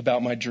people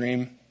about my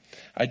dream,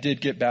 I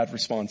did get bad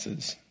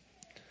responses.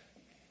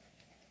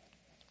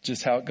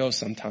 Just how it goes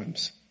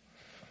sometimes.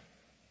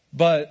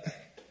 But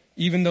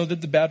even though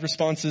that the bad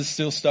responses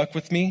still stuck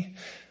with me,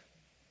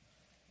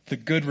 the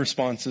good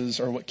responses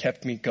are what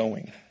kept me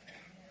going.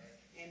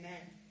 Amen.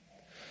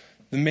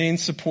 The main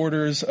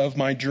supporters of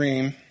my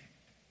dream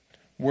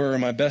were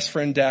my best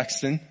friend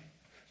Daxton.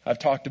 I've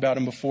talked about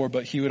him before,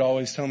 but he would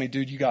always tell me,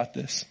 "Dude, you got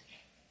this."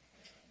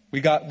 We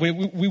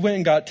went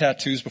and got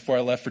tattoos before I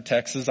left for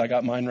Texas. I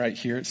got mine right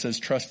here. It says,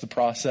 "Trust the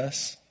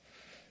process."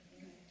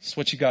 It's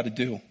what you got to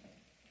do. You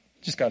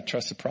just got to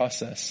trust the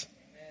process.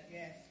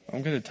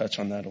 I'm going to touch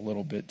on that a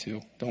little bit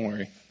too. Don't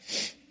worry.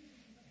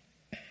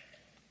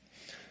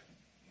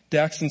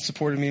 Daxton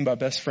supported me, my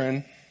best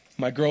friend.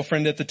 My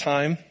girlfriend at the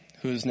time,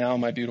 who is now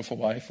my beautiful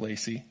wife,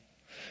 Lacey,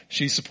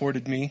 she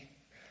supported me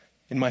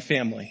and my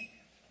family.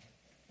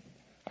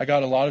 I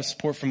got a lot of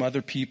support from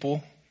other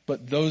people,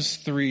 but those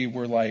three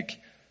were like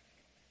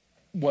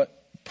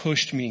what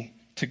pushed me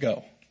to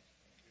go.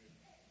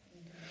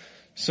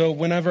 So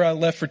whenever I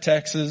left for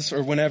Texas,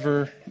 or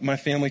whenever my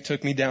family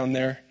took me down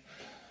there,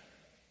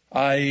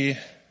 they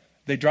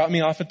dropped me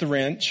off at the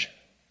ranch.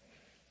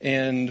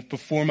 And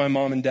before my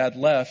mom and dad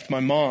left, my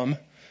mom,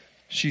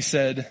 she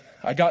said,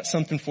 "I got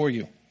something for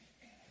you."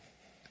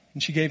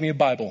 And she gave me a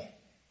Bible.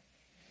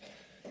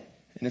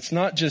 And it's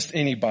not just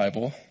any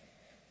Bible.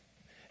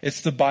 It's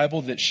the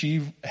Bible that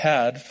she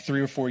had 3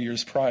 or 4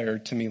 years prior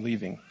to me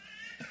leaving.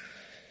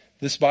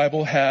 This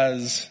Bible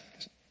has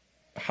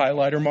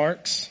highlighter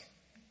marks.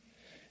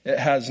 It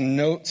has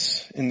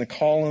notes in the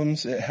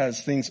columns. It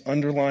has things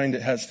underlined.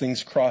 It has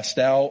things crossed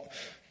out.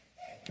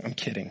 I'm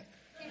kidding.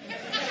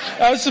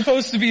 I was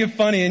supposed to be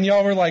funny and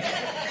y'all were like,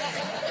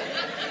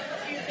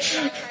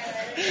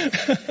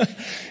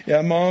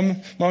 yeah,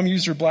 mom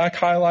used her black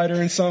highlighter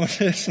in some of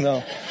this.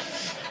 No,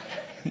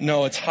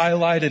 it's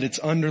highlighted. It's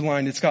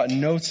underlined. It's got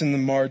notes in the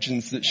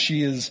margins that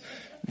she has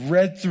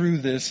read through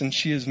this and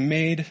she has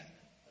made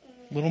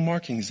little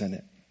markings in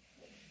it.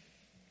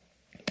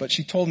 But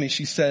she told me,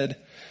 she said,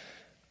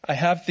 I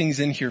have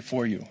things in here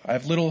for you. I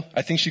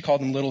think she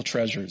called them little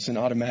treasures. And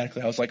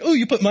automatically I was like, oh,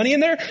 you put money in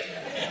there?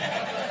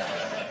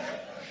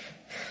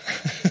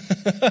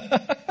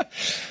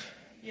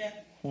 Yeah.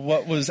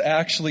 What was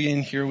actually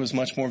in here was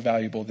much more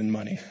valuable than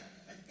money.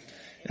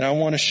 And I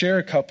want to share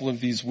a couple of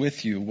these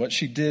with you. What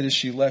she did is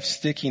she left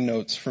sticky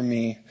notes for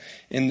me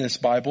in this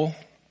Bible.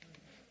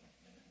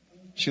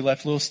 She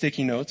left little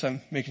sticky notes.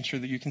 I'm making sure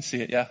that you can see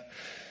it. Yeah.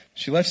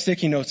 She left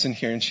sticky notes in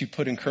here and she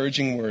put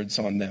encouraging words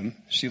on them.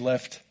 She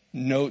left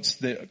notes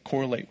that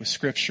correlate with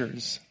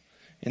scriptures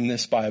in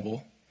this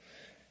Bible.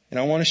 And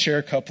I want to share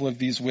a couple of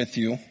these with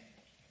you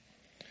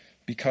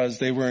because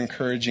they were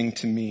encouraging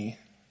to me.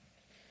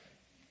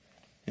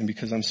 And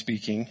because I'm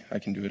speaking, I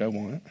can do what I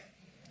want.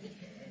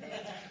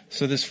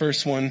 So this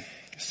first one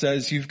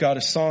says, you've got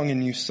a song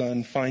in you,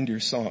 son. Find your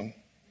song.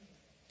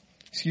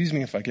 Excuse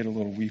me if I get a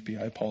little weepy.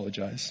 I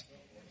apologize.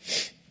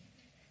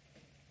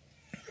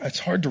 It's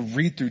hard to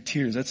read through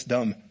tears. That's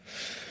dumb.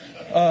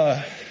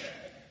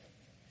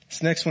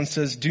 This next one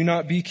says, do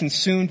not be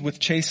consumed with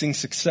chasing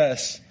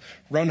success.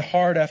 Run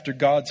hard after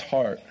God's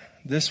heart.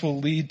 This will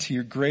lead to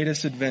your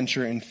greatest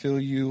adventure and fill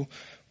you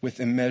with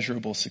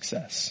immeasurable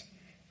success.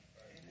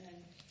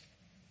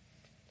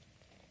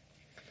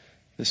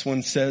 This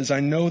one says, I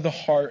know the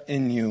heart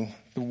in you,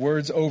 the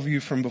words over you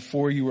from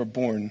before you were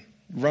born.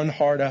 Run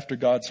hard after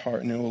God's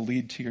heart and it will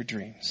lead to your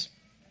dreams.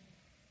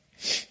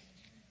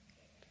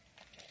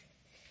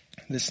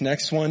 This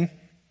next one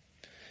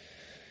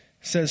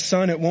says,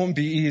 son, it won't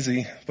be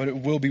easy, but it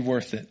will be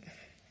worth it.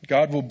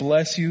 God will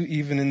bless you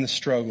even in the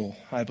struggle.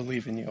 I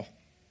believe in you.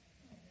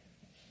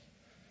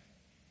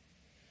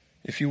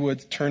 If you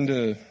would turn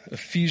to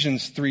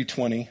Ephesians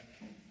 3:20.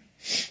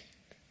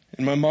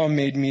 And my mom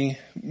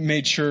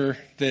made sure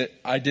that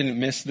I didn't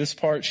miss this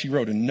part. She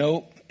wrote a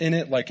note in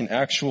it, like an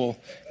actual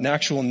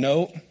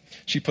note.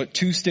 She put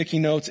 2 sticky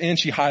notes and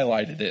she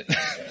highlighted it.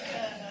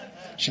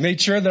 She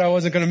made sure that I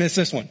wasn't going to miss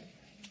this one.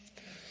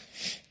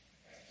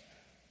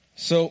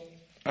 So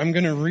I'm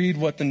going to read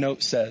what the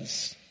note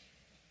says.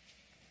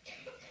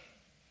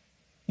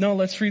 No,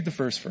 let's read the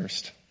verse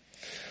first.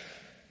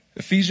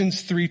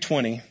 Ephesians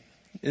 3:20.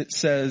 It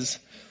says,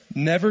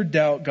 never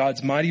doubt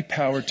God's mighty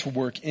power to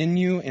work in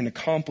you and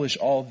accomplish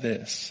all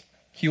this.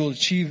 He will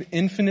achieve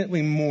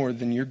infinitely more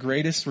than your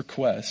greatest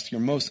request, your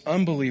most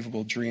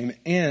unbelievable dream,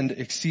 and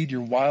exceed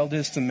your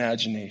wildest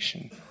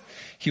imagination.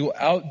 He will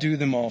outdo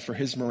them all, for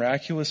his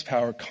miraculous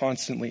power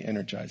constantly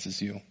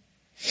energizes you.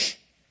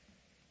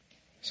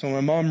 So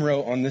my mom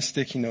wrote on this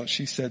sticky note,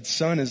 she said,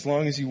 son, as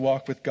long as you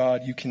walk with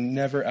God, you can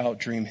never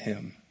outdream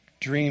him.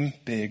 Dream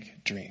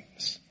big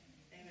dreams.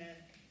 Amen.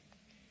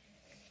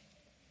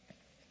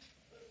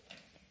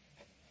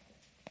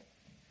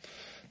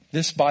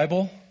 This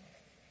Bible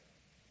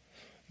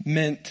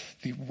meant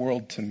the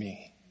world to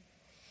me.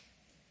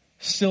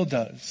 Still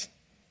does.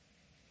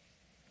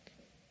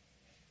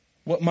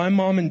 What my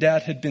mom and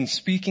dad had been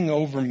speaking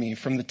over me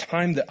from the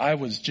time that I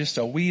was just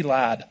a wee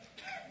lad.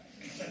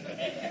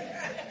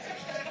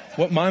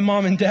 What my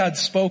mom and dad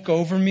spoke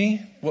over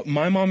me, what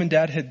my mom and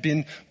dad had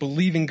been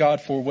believing God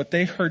for, what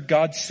they heard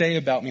God say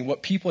about me,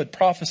 what people had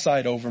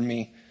prophesied over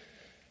me,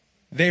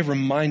 they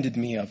reminded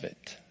me of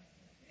it.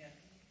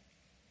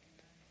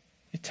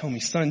 They tell me,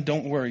 son,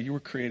 don't worry, you were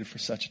created for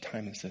such a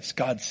time as this.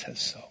 God says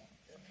so.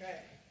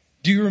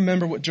 Do you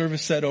remember what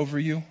Jervis said over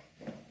you?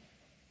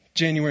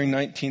 January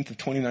 19th of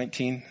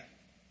 2019.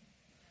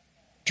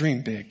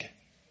 Dream big.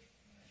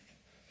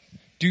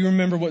 Do you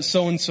remember what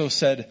so-and-so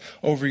said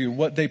over you?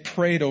 What they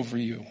prayed over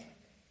you?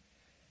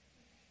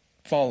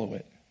 Follow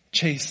it.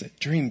 Chase it.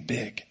 Dream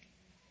big.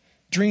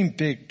 Dream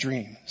big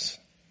dreams.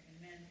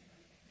 Amen.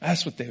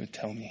 That's what they would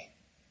tell me.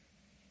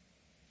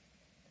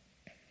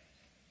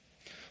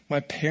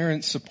 My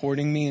parents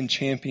supporting me and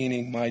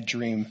championing my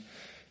dream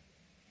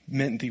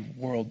meant the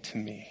world to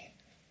me.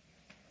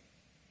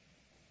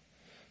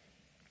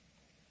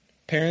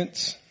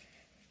 Parents,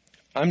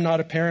 I'm not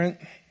a parent.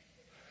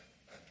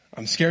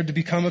 I'm scared to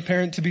become a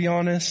parent, to be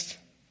honest.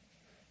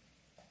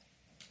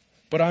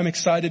 But I'm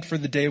excited for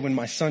the day when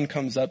my son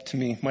comes up to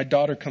me, my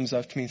daughter comes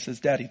up to me and says,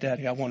 Daddy,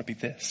 I want to be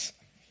this.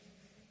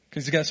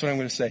 Because guess what I'm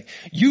going to say?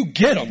 You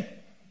get them.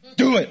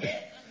 Do it.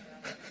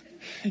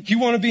 You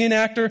want to be an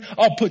actor?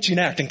 I'll put you in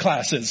acting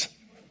classes.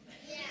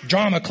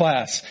 Drama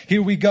class.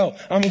 Here we go.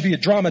 I'm going to be a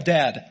drama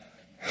dad.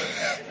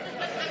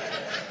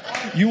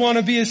 You want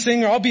to be a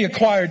singer? I'll be a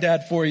choir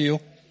dad for you.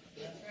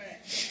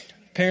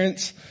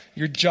 Parents,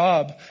 your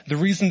job, the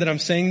reason that I'm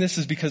saying this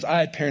is because I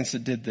had parents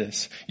that did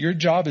this. Your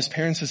job as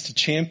parents is to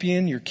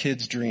champion your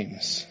kids'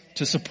 dreams,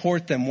 to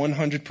support them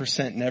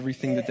 100% in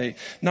everything that they,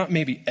 not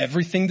maybe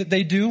everything that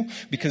they do,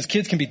 because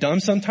kids can be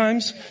dumb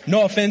sometimes.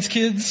 No offense,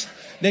 kids.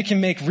 They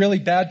can make really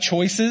bad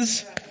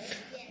choices.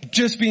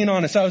 Just being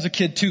honest, I was a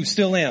kid too,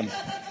 still am.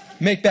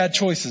 Make bad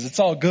choices. It's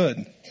all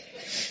good.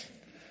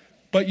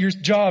 But your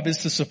job is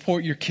to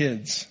support your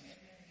kids.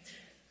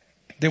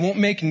 They won't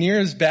make near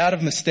as bad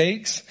of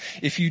mistakes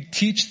if you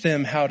teach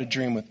them how to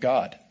dream with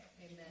God.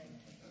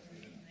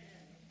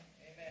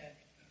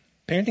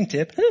 Parenting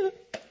tip.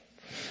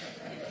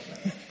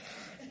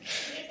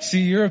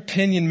 See, your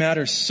opinion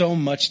matters so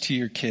much to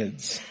your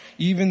kids.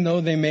 Even though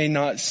they may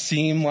not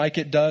seem like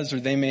it does, or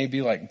they may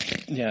be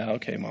like, yeah,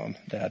 okay, mom,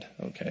 dad,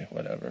 okay,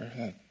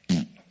 whatever.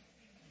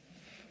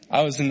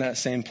 I was in that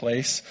same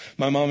place.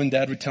 My mom and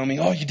dad would tell me,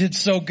 oh, you did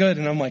so good.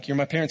 And I'm like, you're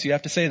my parents, you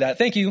have to say that.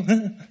 Thank you.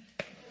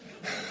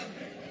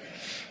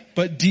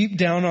 But deep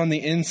down on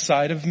the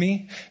inside of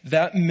me,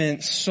 that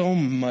meant so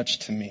much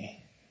to me.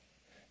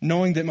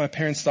 Knowing that my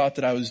parents thought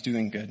that I was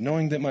doing good.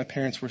 Knowing that my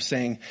parents were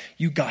saying,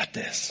 you got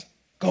this.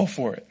 Go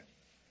for it.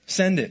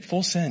 Send it.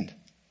 Full send.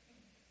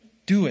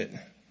 Do it.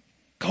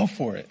 Go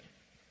for it.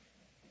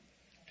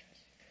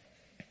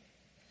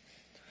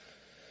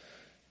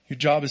 Your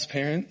job as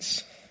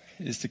parents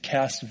is to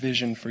cast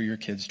vision for your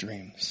kids'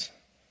 dreams.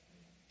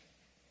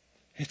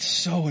 It's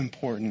so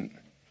important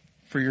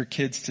for your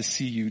kids to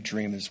see you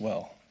dream as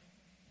well.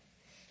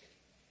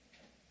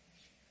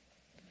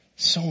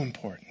 So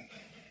important.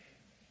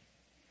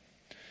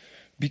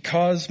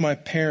 Because my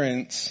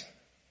parents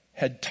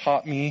had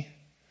taught me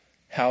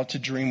how to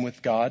dream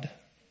with God,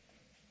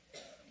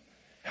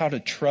 how to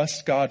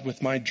trust God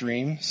with my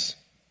dreams,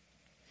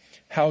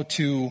 how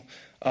to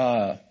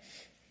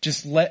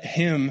just let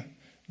Him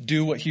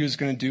do what He was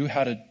going to do,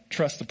 how to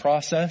trust the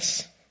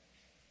process.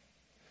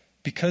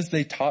 Because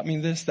they taught me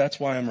this, that's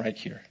why I'm right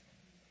here.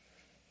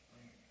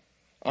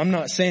 I'm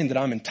not saying that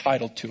I'm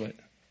entitled to it.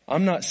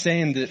 I'm not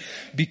saying that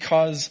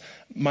because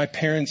my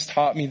parents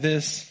taught me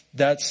this,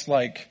 that's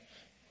like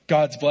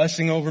God's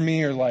blessing over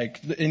me, or like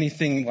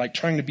anything, like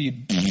trying to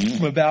be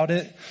about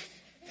it.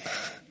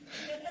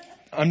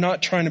 I'm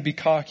not trying to be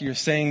cocky or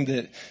saying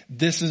that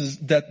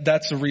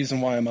that's the reason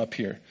why I'm up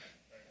here.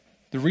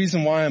 The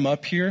reason why I'm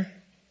up here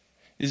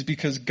is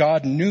because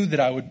God knew that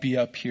I would be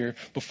up here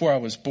before I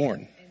was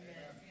born.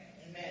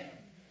 Amen.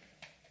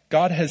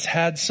 God has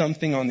had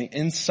something on the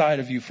inside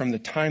of you from the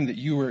time that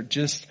you were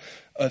just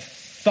a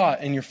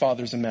thought in your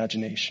father's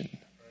imagination.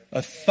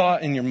 A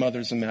thought in your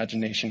mother's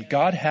imagination.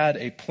 God had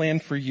a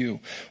plan for you.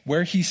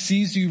 Where He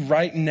sees you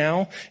right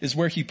now is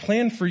where He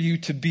planned for you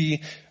to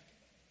be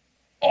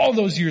all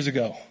those years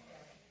ago.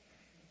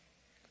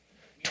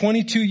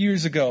 22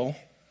 years ago,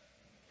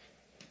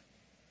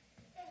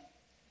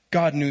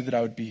 God knew that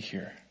I would be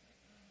here.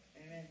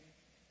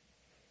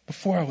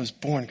 Before I was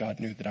born, God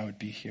knew that I would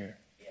be here.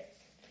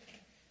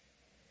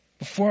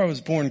 Before I was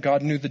born,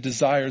 God knew the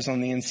desires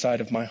on the inside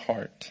of my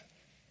heart.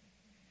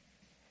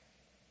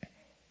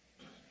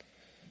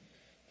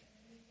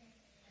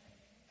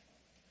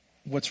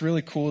 What's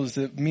really cool is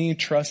that me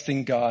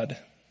trusting God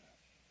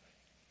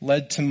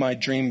led to my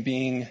dream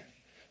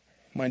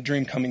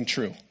coming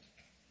true.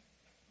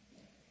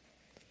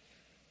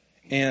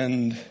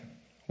 And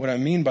what I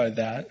mean by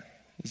that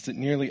is that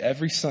nearly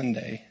every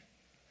Sunday,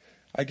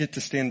 I get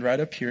to stand right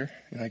up here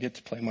and I get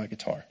to play my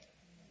guitar.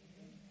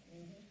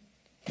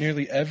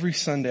 Nearly every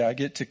Sunday, I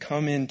get to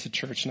come into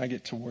church and I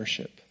get to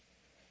worship.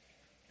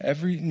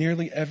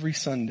 Nearly every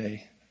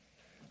Sunday,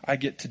 I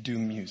get to do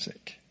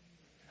music.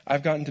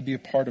 I've gotten to be a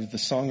part of the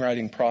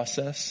songwriting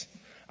process.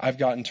 I've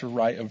gotten to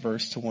write a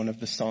verse to one of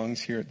the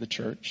songs here at the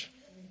church.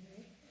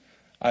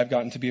 I've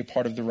gotten to be a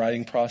part of the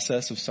writing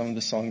process of some of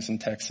the songs in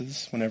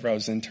Texas whenever I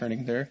was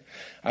interning there.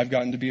 I've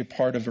gotten to be a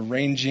part of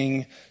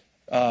arranging,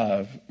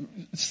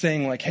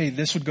 saying like, hey,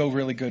 this would go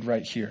really good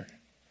right here.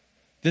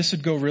 This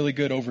would go really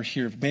good over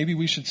here. Maybe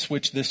we should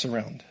switch this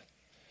around.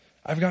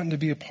 I've gotten to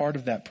be a part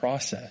of that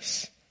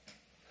process.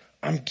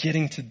 I'm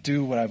getting to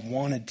do what I've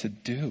wanted to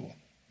do.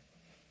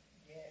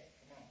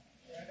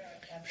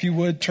 If you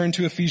would, turn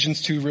to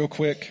Ephesians 2 real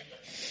quick.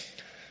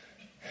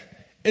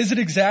 Is it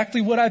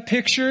exactly what I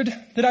pictured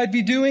that I'd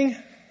be doing?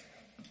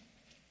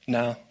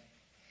 No.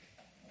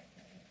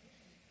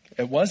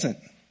 It wasn't.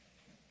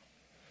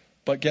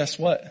 But guess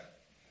what?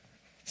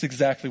 It's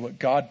exactly what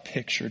God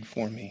pictured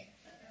for me.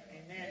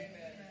 Amen.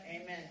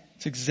 Amen.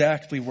 It's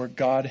exactly where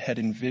God had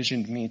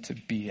envisioned me to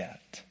be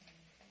at.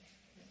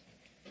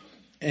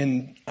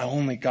 And I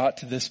only got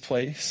to this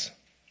place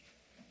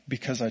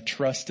because I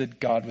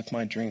trusted God with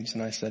my dreams.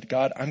 And I said,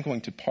 God, I'm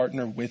going to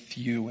partner with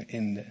you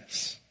in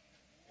this.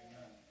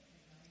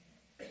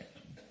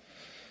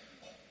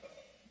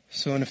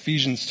 So in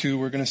Ephesians 2,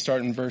 we're going to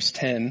start in verse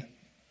 10.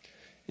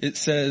 It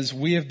says,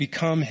 we have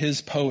become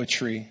His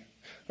poetry,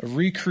 a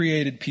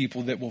recreated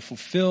people that will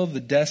fulfill the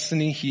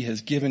destiny He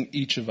has given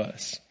each of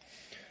us.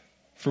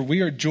 For we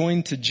are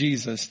joined to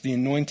Jesus, the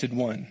Anointed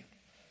One.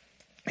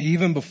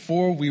 Even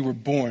before we were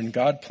born,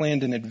 God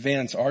planned in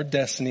advance our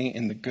destiny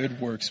and the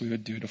good works we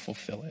would do to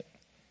fulfill it.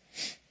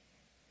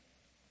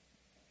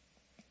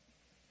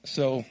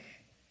 So,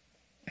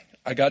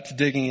 I got to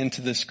digging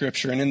into this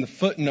scripture, and in the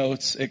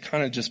footnotes, it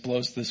kind of just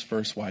blows this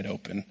verse wide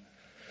open.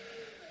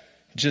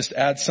 Just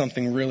adds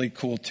something really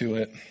cool to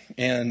it.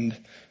 And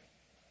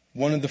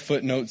one of the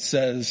footnotes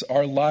says,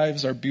 our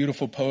lives are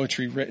beautiful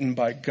poetry written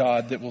by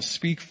God that will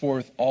speak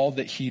forth all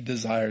that he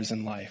desires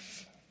in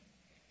life.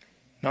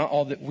 Not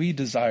all that we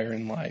desire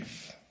in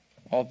life,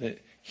 all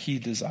that he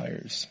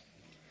desires.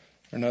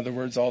 Or in other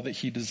words, all that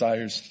he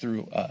desires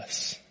through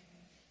us.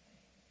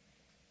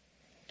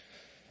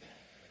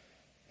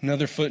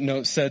 Another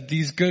footnote said,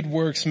 these good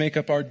works make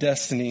up our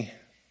destiny.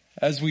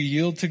 As we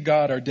yield to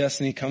God, our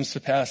destiny comes to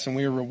pass, and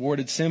we are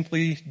rewarded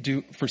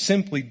for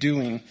simply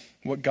doing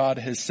what God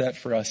has set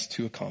for us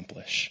to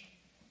accomplish.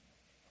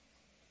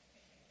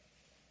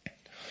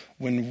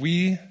 When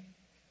we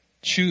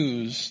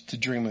choose to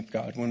dream with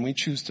God, when we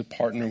choose to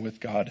partner with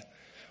God,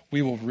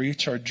 we will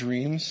reach our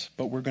dreams,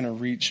 but we're going to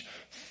reach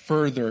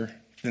further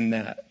than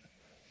that.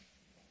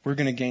 We're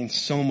going to gain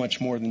so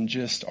much more than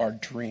just our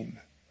dream.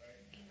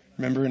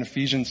 Remember in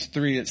Ephesians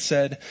 3, it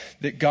said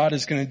that God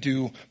is going to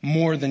do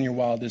more than your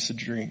wildest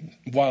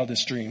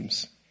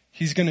dreams.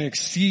 He's going to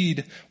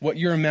exceed what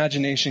your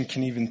imagination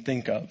can even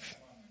think of.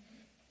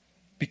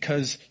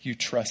 Because you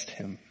trust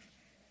him.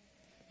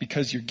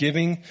 Because you're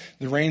giving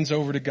the reins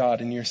over to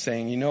God and you're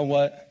saying, you know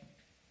what?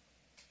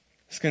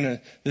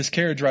 This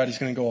carriage ride is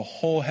going to go a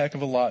whole heck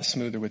of a lot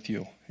smoother with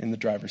you in the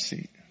driver's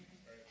seat.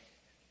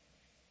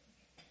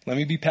 Let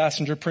me be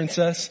passenger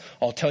princess.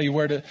 I'll tell you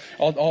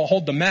I'll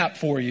hold the map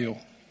for you.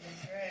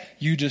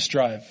 You just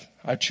drive.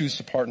 I choose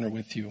to partner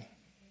with you.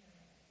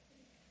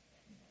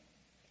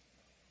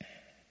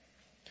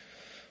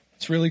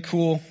 What's really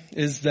cool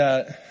is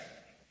that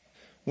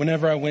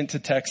whenever I went to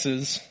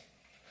Texas,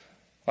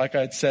 like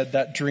I'd said,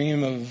 that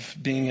dream of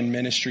being in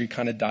ministry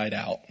kind of died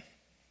out.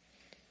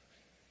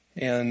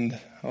 And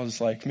I was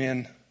like,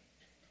 man,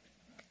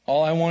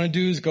 all I want to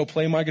do is go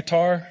play my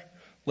guitar,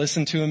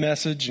 listen to a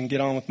message, and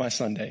get on with my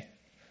Sunday.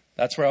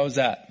 That's where I was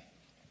at.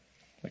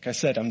 Like I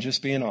said, I'm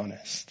just being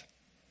honest.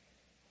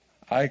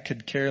 I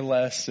could care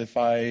less if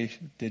I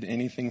did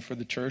anything for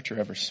the church or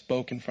ever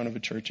spoke in front of a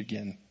church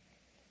again.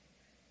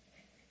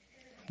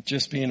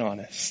 Just being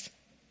honest.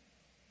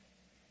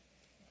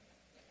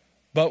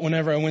 But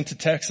whenever I went to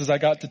Texas, I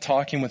got to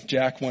talking with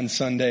Jack one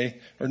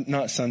day,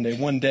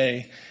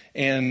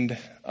 and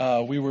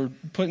we were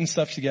putting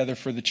stuff together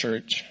for the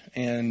church.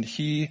 And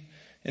he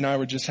and I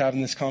were just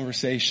having this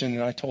conversation,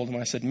 and I told him,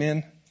 I said,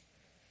 man,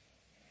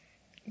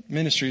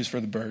 ministry is for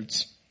the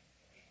birds.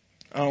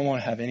 I don't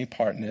want to have any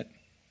part in it.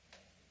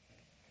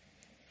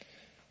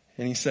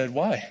 And he said,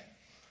 why?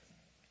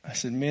 I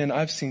said, man,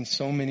 I've seen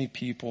so many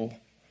people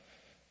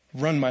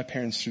run my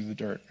parents through the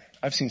dirt.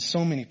 I've seen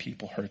so many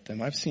people hurt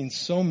them. I've seen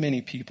so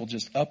many people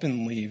just up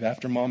and leave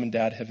after mom and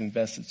dad have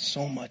invested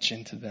so much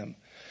into them.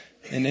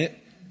 And it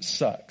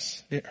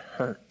sucks. It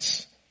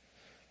hurts.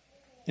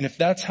 And if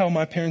that's how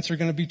my parents are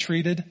going to be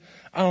treated,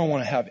 I don't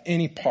want to have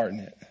any part in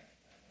it.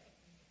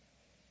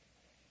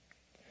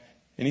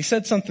 And he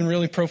said something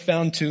really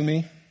profound to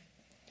me.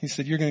 He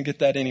said, you're going to get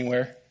that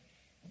anywhere.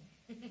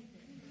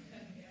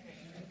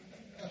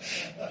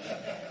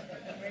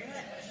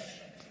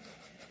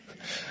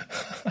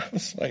 I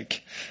was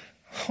like,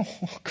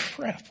 oh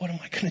crap, what am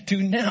I going to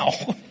do now?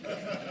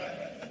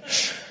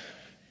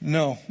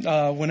 No,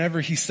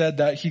 whenever he said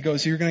that, he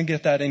goes, you're going to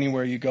get that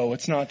anywhere you go.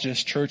 It's not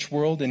just church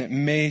world, and it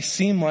may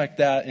seem like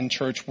that in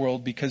church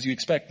world because you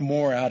expect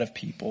more out of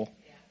people.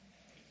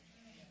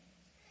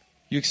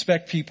 You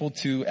expect people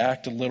to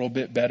act a little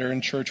bit better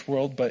in church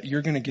world, but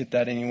you're going to get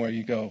that anywhere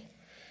you go.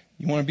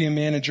 You want to be a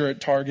manager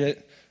at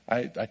Target?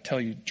 I tell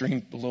you,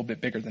 dream a little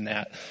bit bigger than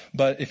that.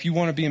 But if you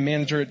want to be a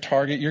manager at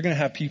Target, you're going to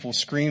have people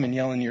scream and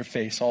yell in your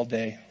face all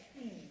day.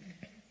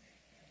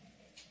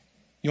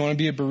 You want to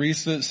be a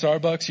barista at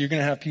Starbucks, you're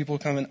going to have people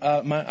coming,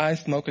 my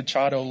iced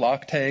mochachato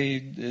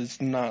latte is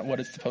not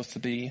what it's supposed to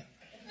be.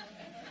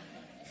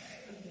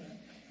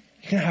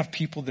 You're going to have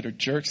people that are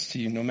jerks to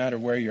you no matter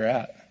where you're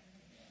at.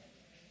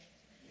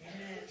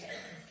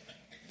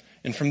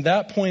 And from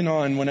that point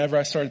on, whenever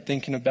I started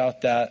thinking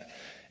about that,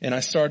 and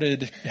I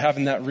started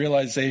having that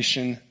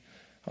realization,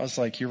 I was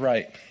like, you're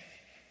right.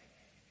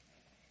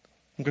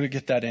 I'm going to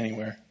get that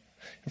anywhere.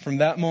 And from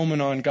that moment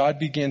on, God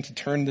began to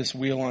turn this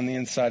wheel on the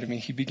inside of me.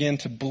 He began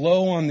to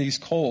blow on these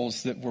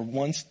coals that were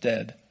once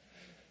dead,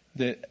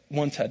 that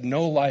once had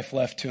no life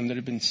left to them, that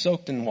had been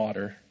soaked in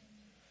water.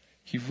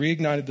 He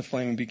reignited the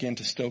flame and began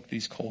to stoke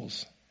these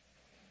coals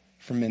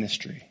for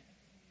ministry.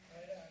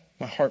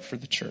 My heart for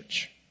the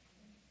church.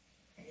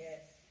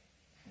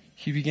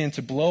 He began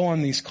to blow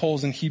on these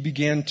coals, and he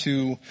began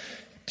to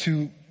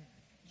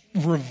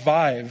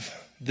revive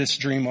this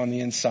dream on the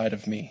inside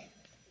of me.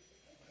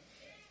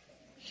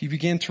 He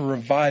began to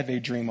revive a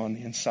dream on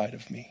the inside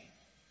of me.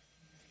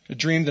 A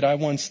dream that I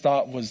once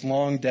thought was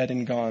long dead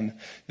and gone,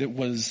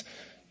 that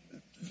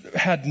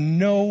had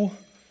no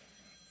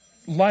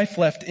life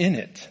left in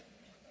it.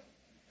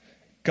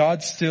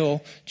 God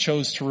still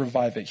chose to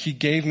revive it. He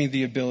gave me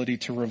the ability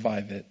to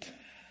revive it.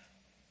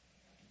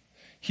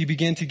 He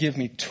began to give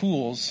me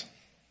tools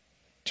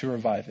to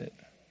revive it.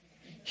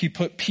 He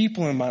put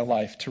people in my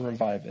life to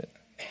revive it.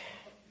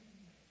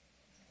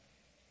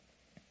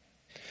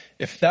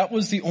 If that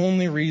was the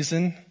only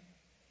reason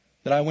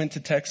that I went to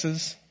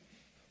Texas,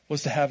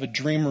 was to have a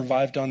dream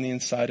revived on the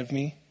inside of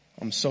me,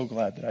 I'm so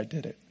glad that I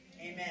did it.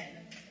 Amen.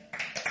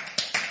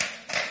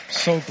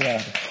 So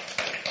glad.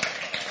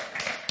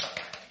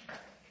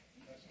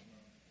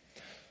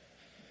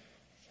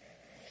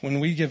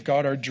 When we give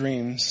God our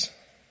dreams,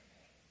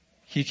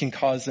 He can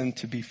cause them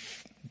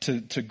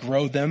to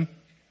grow them.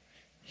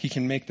 He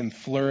can make them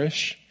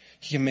flourish.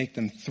 He can make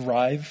them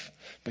thrive.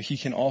 But He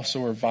can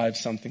also revive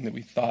something that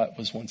we thought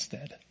was once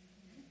dead.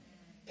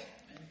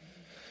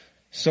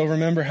 So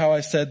remember how I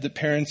said that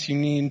parents, you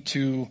need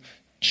to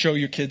show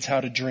your kids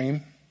how to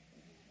dream?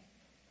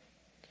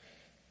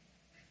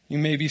 You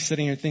may be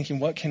sitting here thinking,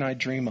 what can I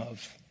dream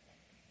of?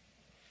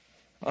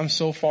 I'm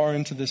so far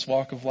into this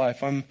walk of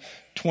life. I'm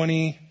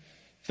 20,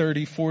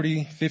 30,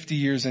 40, 50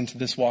 years into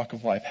this walk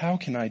of life. How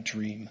can I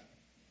dream?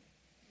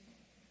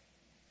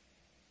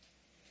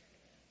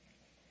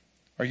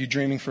 Are you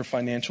dreaming for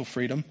financial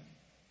freedom?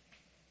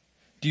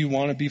 Do you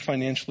want to be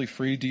financially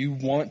free? Do you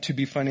want to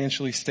be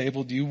financially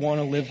stable? Do you want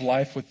to live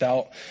life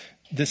without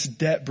this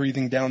debt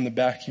breathing down the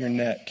back of your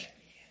neck?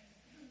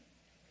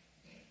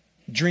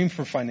 Dream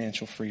for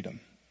financial freedom.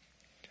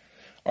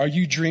 Are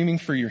you dreaming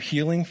for your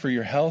healing, for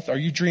your health? Are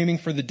you dreaming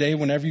for the day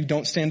whenever you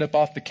don't stand up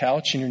off the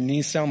couch and your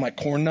knees sound like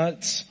corn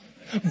nuts?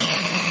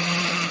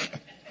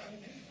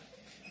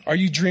 Are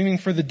you dreaming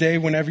for the day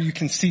whenever you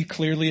can see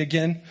clearly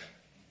again?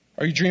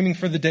 Are you dreaming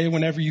for the day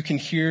whenever you can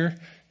hear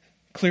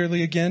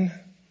clearly again?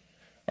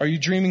 Are you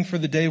dreaming for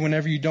the day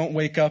whenever you don't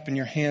wake up and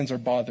your hands are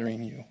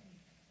bothering you?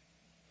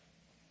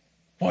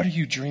 What are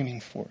you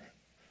dreaming for?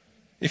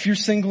 If you're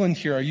single in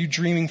here, are you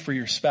dreaming for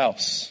your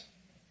spouse?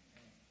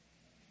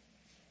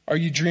 Are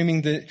you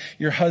dreaming that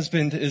your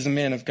husband is a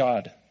man of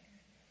God?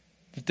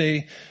 That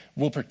they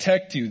will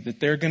protect you, that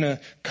they're going to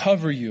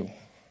cover you?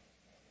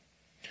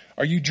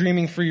 Are you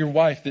dreaming for your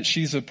wife that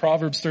she's a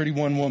Proverbs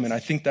 31 woman? I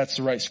think that's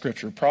the right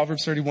scripture.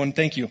 Proverbs 31,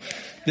 thank you.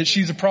 That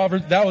she's a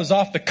Proverbs, that was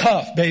off the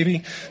cuff,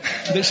 baby.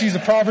 That she's a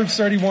Proverbs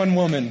 31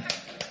 woman.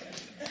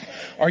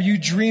 Are you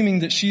dreaming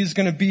that she's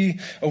going to be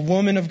a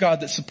woman of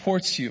God that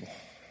supports you?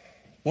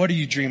 What are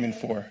you dreaming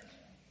for?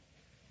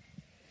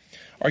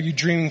 Are you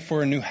dreaming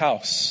for a new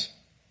house?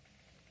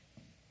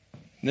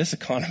 In this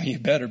economy, you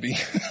better be.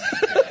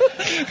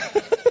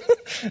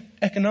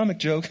 Economic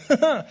joke.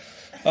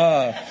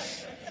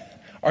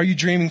 Are you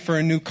dreaming for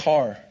a new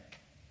car?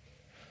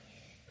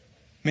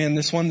 Man,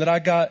 this one that I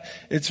got,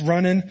 it's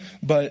running,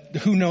 but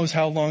who knows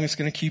how long it's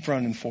going to keep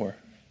running for.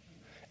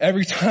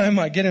 Every time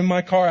I get in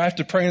my car, I have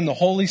to pray in the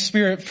Holy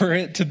Spirit for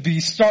it to be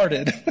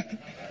started.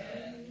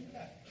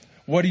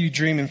 What are you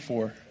dreaming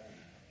for?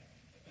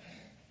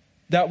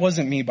 That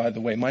wasn't me, by the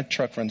way. My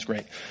truck runs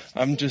great.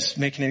 I'm just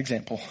making an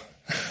example.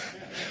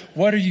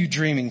 What are you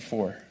dreaming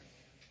for?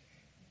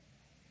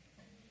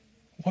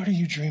 What are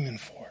you dreaming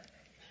for?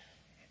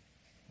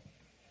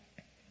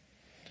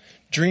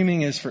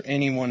 Dreaming is for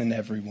anyone and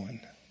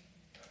everyone.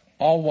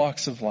 All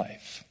walks of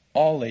life.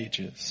 All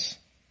ages.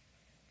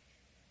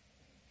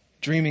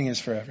 Dreaming is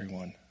for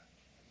everyone.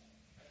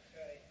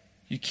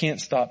 You can't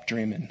stop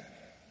dreaming.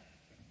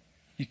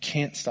 You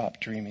can't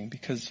stop dreaming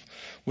because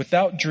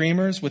without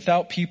dreamers,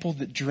 without people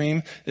that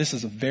dream, this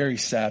is a very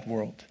sad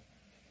world.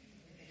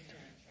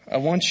 I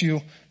want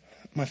you,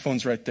 my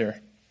phone's right there.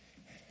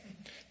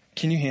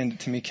 Can you hand it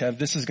to me, Kev?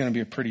 This is going to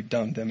be a pretty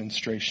dumb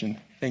demonstration.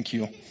 Thank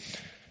you.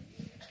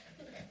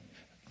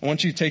 I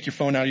want you to take your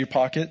phone out of your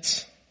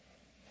pockets.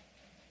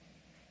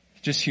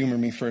 Just humor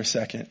me for a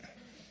second.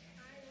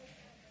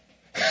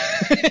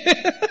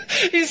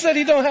 He said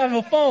he don't have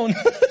a phone.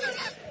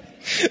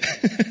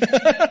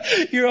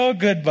 You're all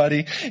good,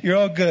 buddy. You're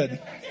all good.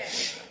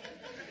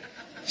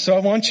 So I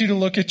want you to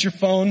look at your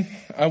phone.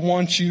 I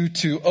want you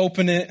to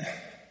open it.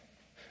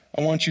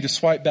 I want you to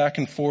swipe back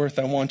and forth.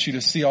 I want you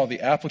to see all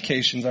the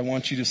applications. I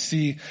want you to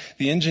see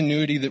the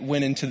ingenuity that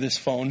went into this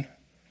phone.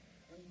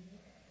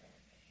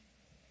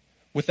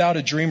 Without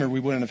a dreamer, we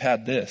wouldn't have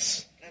had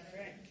this.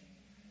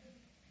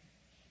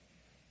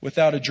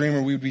 Without a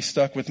dreamer, we would be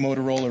stuck with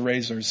Motorola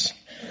Razors.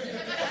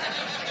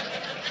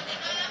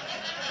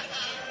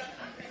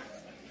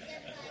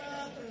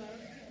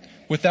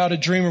 Without a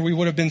dreamer, we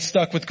would have been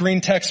stuck with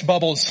green text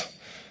bubbles.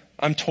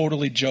 I'm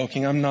totally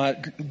joking. I'm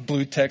not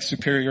Blue Text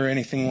Superior or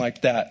anything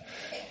like that.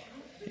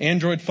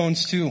 Android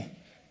phones too.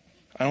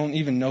 I don't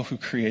even know who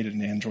created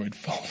an Android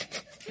phone.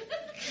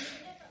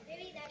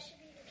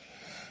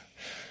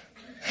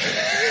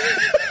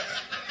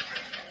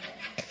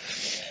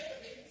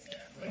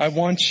 I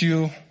want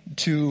you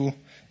to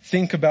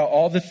think about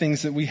all the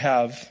things that we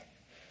have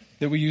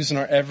that we use in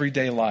our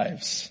everyday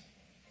lives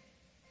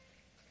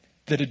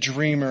that a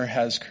dreamer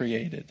has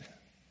created.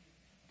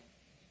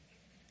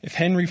 If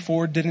Henry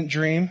Ford didn't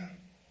dream,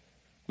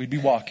 we'd be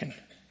walking.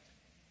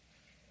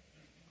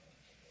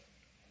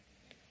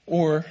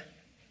 Or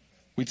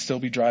we'd still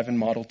be driving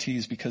Model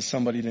Ts because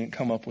somebody didn't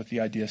come up with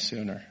the idea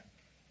sooner.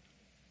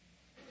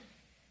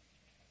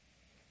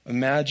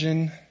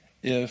 Imagine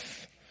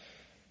if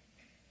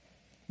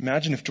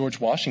Imagine if George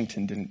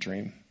Washington didn't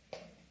dream.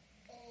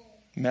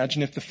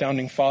 Imagine if the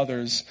founding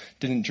fathers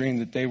didn't dream,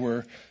 that they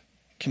were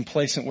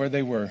complacent where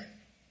they were.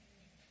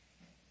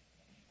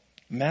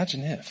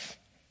 Imagine if.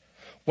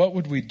 What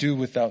would we do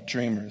without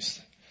dreamers?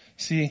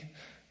 See,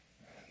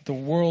 the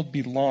world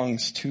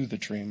belongs to the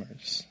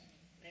dreamers.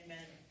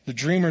 Amen. The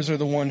dreamers are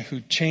the one who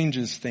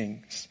changes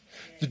things.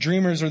 The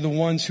dreamers are the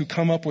ones who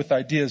come up with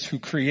ideas, who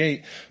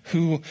create,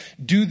 who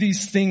do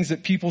these things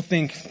that people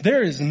think,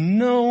 there is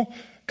no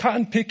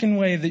cotton picking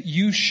way that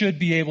you should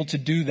be able to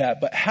do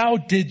that. But how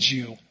did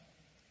you?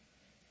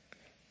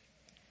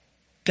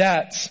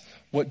 That's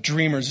what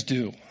dreamers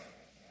do.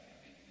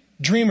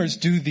 Dreamers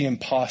do the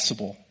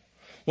impossible.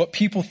 What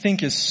people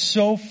think is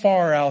so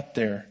far out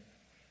there.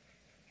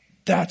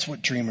 That's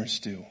what dreamers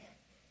do.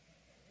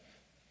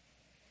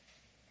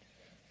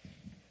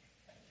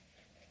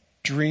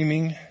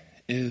 Dreaming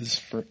is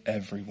for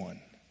everyone.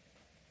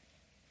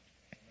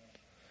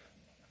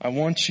 I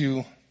want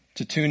you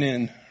to tune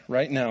in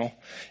right now.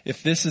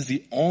 If this is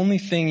the only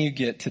thing you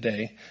get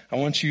today, I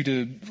want you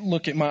to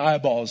look at my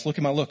eyeballs, look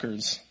at my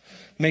lookers.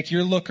 Make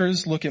your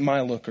lookers look at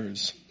my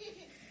lookers.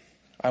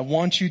 I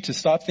want you to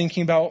stop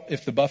thinking about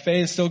if the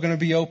buffet is still going to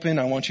be open.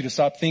 I want you to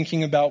stop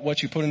thinking about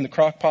what you put in the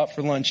crock pot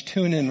for lunch.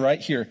 Tune in right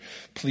here,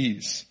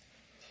 please.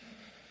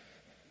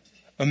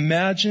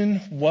 Imagine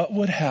what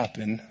would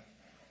happen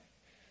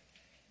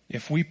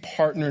if we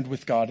partnered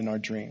with God in our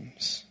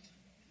dreams.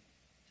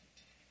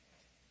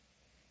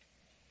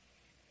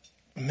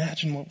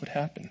 Imagine what would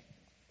happen.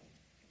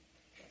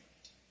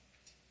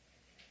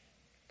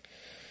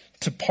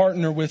 To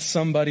partner with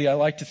somebody, I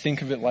like to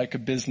think of it like a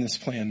business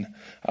plan.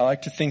 I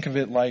like to think of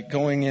it like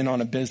going in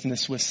on a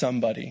business with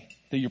somebody,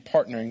 that you're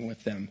partnering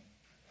with them.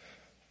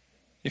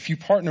 If you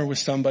partner with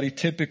somebody,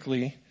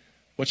 typically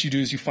what you do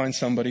is you find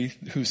somebody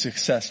who's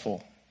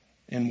successful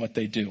in what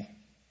they do.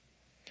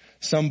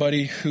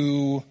 Somebody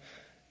who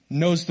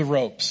knows the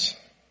ropes.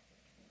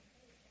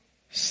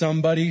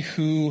 Somebody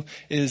who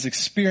is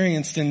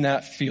experienced in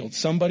that field.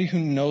 Somebody who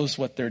knows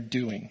what they're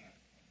doing.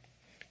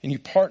 And you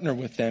partner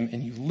with them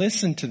and you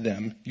listen to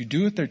them. You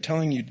do what they're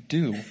telling you to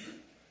do.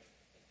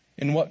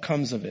 And what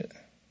comes of it?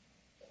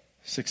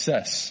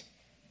 Success.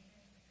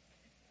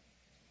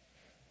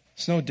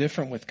 It's no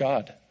different with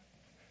God.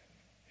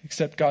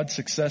 Except God's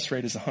success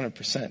rate is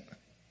 100%.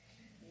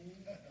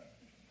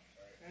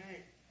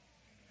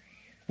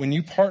 When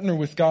you partner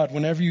with God,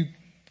 whenever you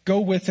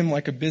go with Him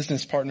like a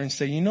business partner and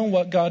say, you know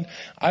what, God,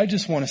 I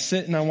just want to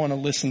sit and I want to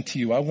listen to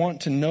you. I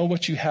want to know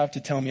what you have to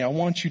tell me. I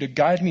want you to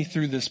guide me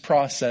through this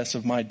process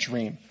of my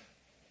dream.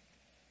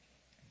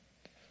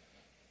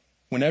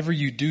 Whenever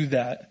you do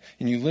that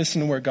and you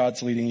listen to where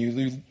God's leading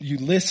you, you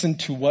listen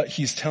to what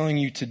He's telling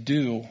you to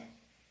do,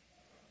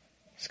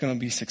 it's going to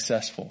be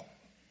successful.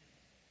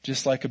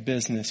 Just like a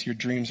business, your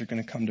dreams are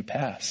going to come to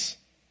pass.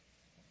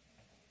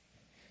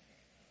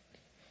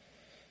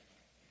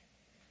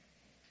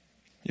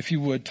 If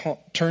you would,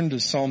 turn to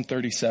Psalm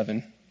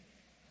 37.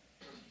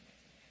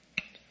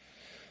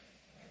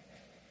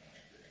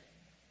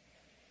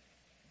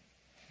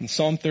 In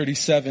Psalm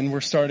 37, we're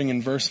starting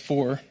in verse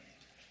 4.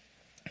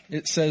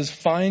 It says,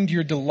 find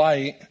your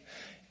delight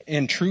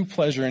and true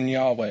pleasure in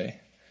Yahweh,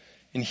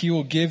 and He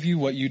will give you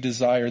what you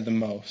desire the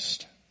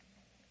most.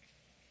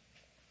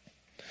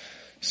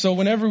 So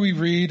whenever we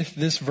read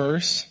this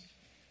verse,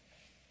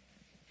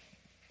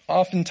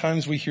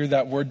 oftentimes we hear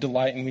that word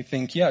delight and we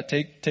think, yeah,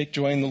 take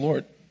joy in the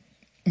Lord.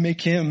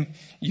 Make Him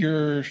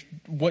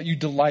what you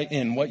delight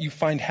in, what you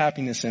find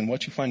happiness in,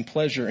 what you find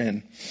pleasure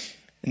in.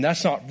 And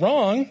that's not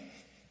wrong.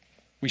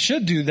 We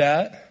should do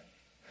that.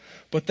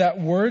 But that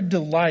word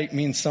delight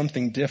means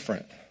something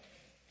different.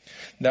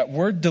 That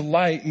word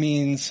delight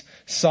means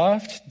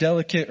soft,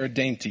 delicate, or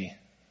dainty.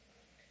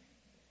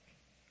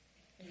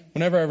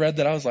 Whenever I read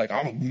that, I was like,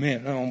 oh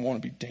man, I don't want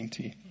to be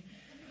dainty.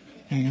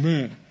 Oh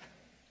man,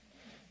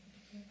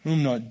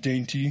 I'm not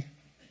dainty.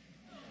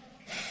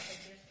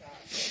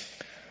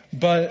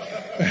 But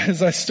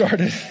as I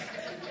started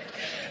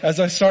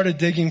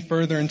digging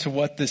further into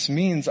what this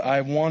means,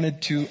 I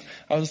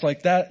was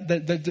like,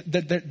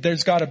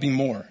 there's gotta be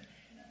more.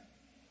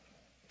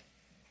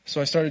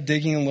 So I started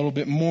digging a little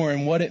bit more,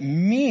 and what it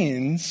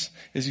means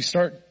is you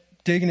start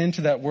digging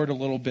into that word a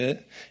little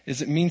bit,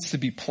 is it means to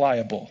be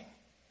pliable.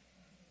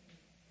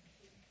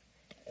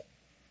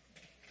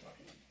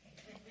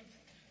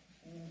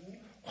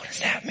 What does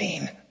that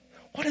mean?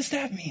 What does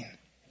that mean?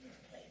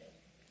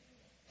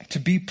 To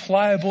be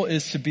pliable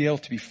is to be able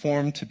to be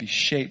formed, to be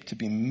shaped, to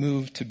be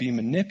moved, to be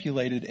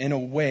manipulated in a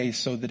way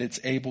so that it's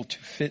able to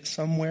fit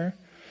somewhere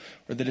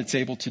or that it's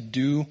able to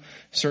do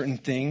certain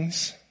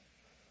things.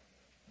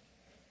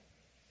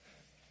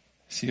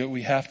 See, what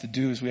we have to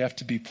do is we have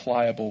to be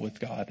pliable with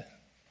God.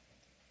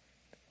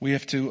 We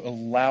have to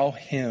allow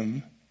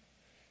Him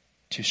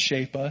to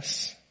shape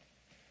us,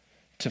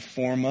 to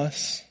form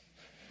us,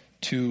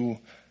 to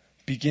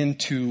begin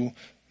to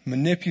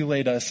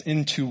manipulate us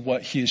into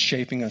what He is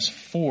shaping us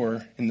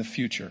for in the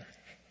future.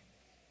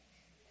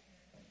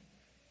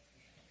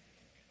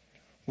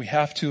 We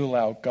have to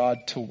allow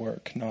God to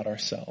work, not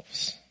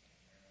ourselves.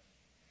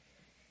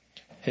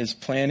 His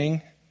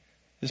planning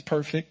is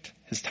perfect.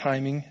 His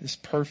timing is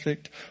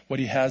perfect. What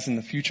he has in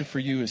the future for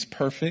you is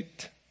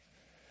perfect.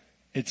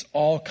 It's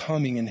all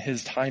coming in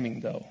his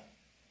timing, though.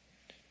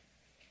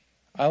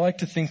 I like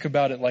to think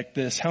about it like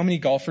this. How many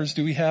golfers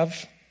do we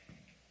have?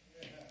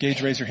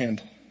 Gage, raise your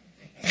hand.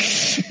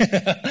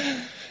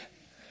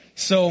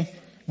 So,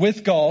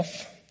 with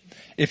golf,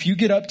 if you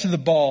get up to the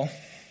ball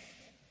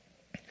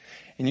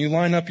and you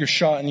line up your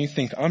shot and you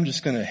think, I'm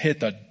just going to hit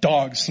the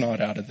dog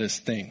snot out of this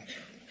thing.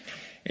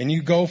 And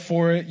you go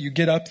for it, you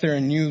get up there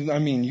and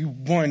you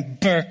wind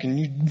back and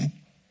you,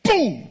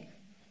 boom!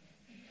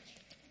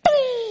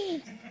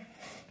 Boom!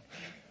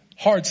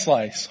 Hard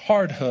slice,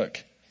 hard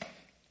hook.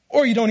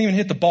 Or you don't even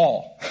hit the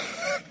ball.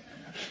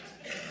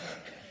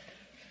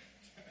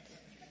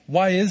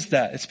 Why is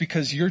that? It's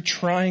because you're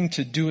trying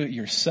to do it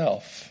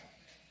yourself.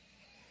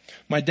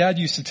 My dad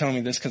used to tell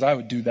me this because I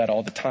would do that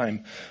all the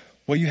time.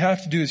 What you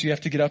have to do is you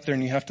have to get up there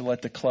and you have to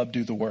let the club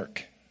do the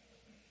work.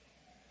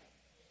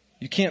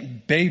 You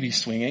can't baby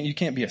swing it. You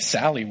can't be a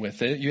Sally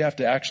with it. You have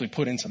to actually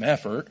put in some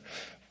effort.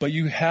 But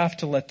you have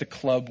to let the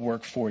club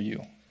work for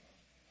you.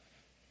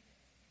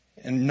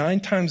 And 9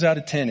 times out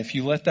of 10, if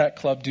you let that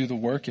club do the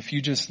work, if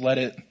you just let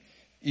it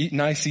eat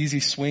nice, easy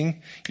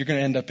swing, you're going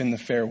to end up in the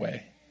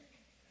fairway.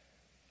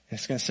 And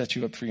it's going to set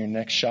you up for your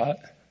next shot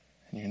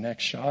and your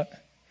next shot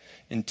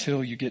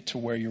until you get to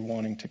where you're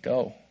wanting to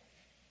go.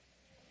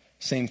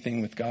 Same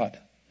thing with God.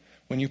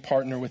 When you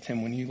partner with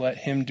him, when you let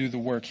him do the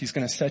work, he's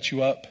going to set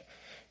you up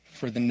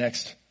for the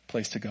next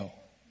place to go.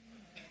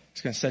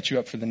 He's going to set you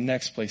up for the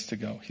next place to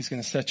go. He's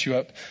going to set you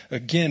up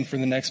again for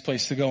the next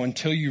place to go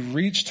until you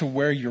reach to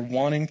where you're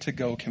wanting to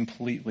go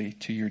completely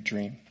to your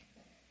dream.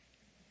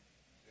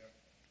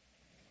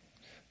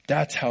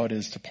 That's how it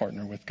is to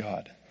partner with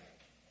God.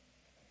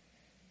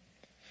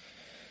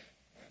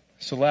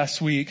 So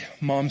last week,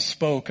 Mom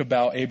spoke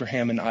about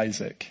Abraham and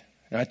Isaac.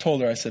 And I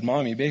told her, I said,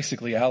 Mommy,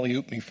 basically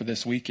alley-ooped me for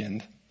this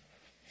weekend.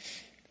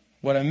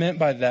 What I meant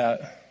by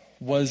that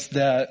was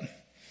that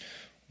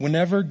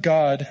whenever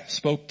God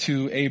spoke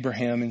to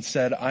Abraham and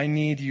said, I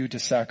need you to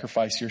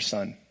sacrifice your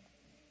son,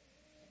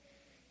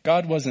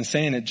 God wasn't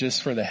saying it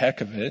just for the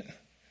heck of it.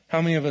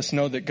 How many of us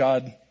know that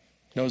God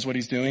knows what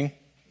he's doing?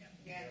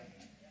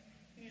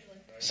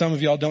 Some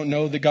of y'all don't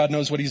know that God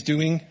knows what he's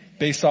doing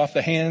based off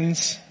the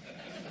hands.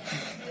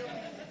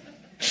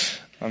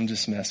 I'm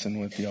just messing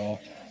with y'all.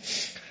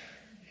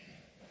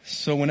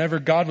 So whenever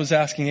God was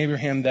asking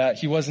Abraham that,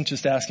 he wasn't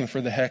just asking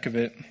for the heck of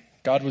it.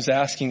 God was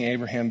asking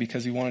Abraham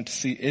because he wanted to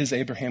see, is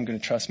Abraham going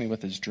to trust me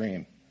with his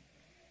dream?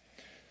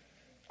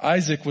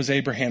 Isaac was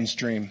Abraham's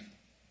dream.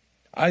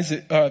 I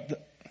said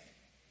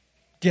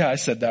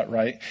that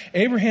right.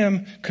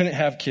 Abraham couldn't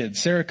have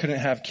kids. Sarah couldn't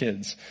have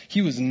kids.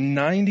 He was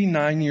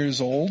 99 years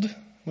old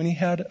when he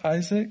had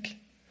Isaac.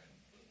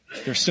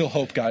 There's still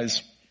hope,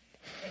 guys.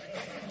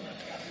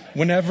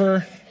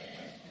 Whenever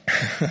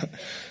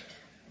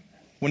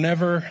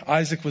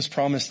Isaac was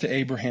promised to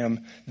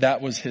Abraham,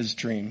 that was his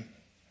dream.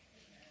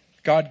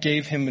 God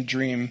gave him a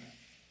dream.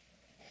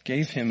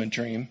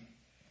 It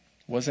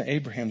wasn't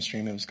Abraham's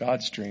dream, it was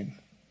God's dream.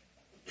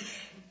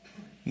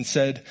 And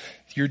said,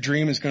 your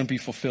dream is going to be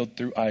fulfilled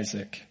through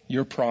Isaac.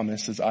 Your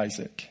promise is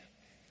Isaac.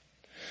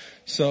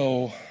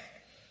 So,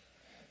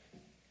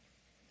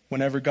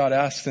 whenever God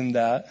asked him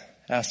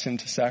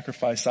to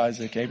sacrifice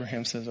Isaac,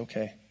 Abraham says,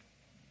 okay.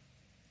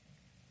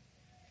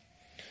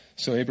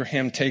 So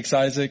Abraham takes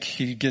Isaac,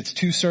 he gets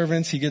 2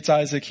 servants, he gets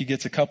Isaac, he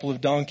gets a couple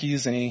of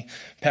donkeys, and he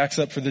packs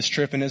up for this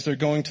trip. And as they're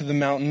going to the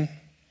mountain,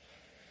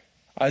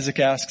 Isaac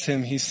asks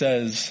him, he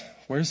says,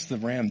 where's the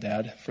ram,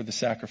 Dad, for the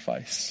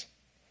sacrifice?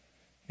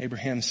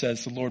 Abraham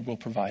says, the Lord will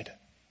provide.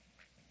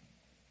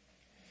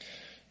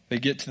 They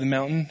get to the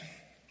mountain,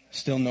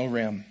 still no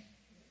ram.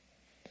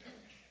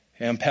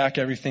 They unpack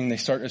everything, they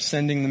start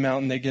ascending the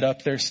mountain, they get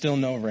up there, still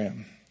no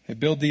ram. They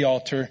build the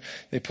altar,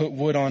 they put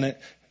wood on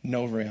it,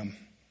 no ram.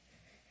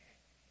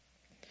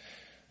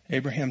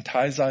 Abraham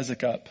ties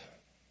Isaac up,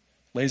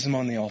 lays him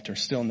on the altar,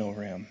 still no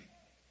ram.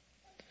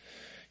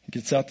 He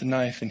gets out the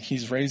knife and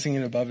he's raising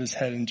it above his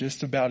head, and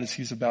just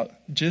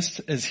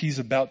as he's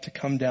about to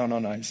come down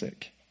on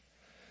Isaac,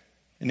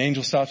 an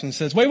angel stops and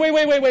says, wait,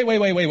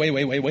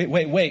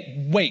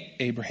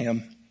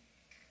 Abraham.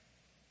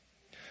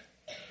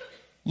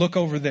 Look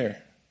over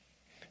there.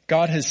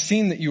 God has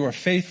seen that you are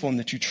faithful and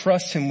that you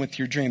trust him with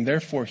your dream.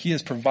 Therefore, he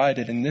has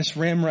provided. And this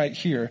ram right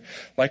here,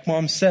 like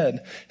Mom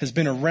said, has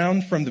been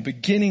around from the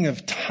beginning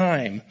of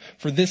time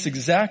for this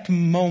exact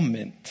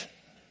moment.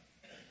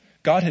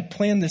 God had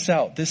planned this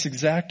out, this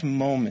exact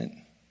moment.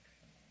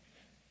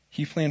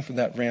 He planned for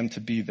that ram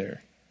to be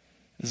there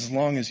as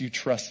long as you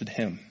trusted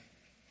him.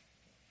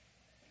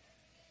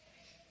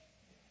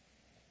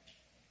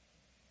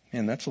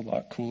 Man, that's a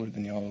lot cooler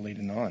than y'all are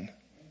leading on.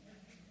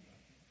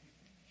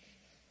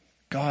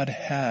 God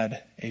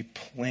had a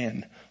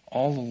plan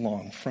all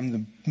along from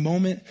the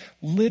moment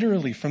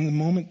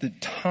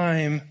that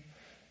time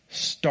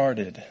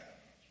started.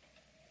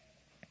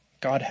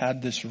 God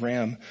had this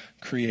ram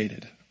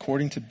created.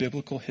 According to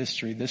biblical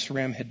history, this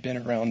ram had been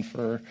around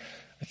for,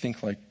 I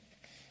think, like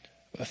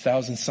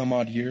 1,000 some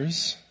odd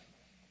years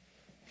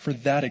for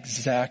that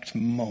exact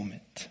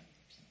moment.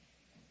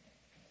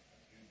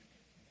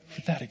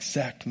 For that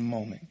exact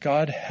moment.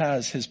 God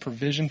has his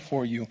provision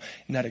for you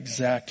in that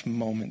exact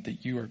moment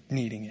that you are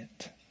needing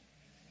it.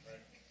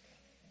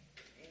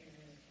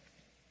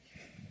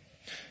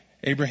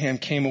 Abraham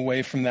came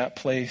away from that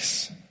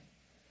place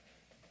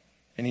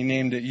and he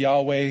named it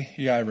Yahweh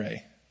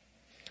Yireh.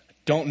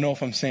 Don't know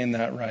if I'm saying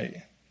that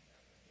right.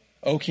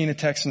 Okina,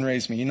 Texan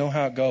raised me. You know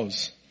how it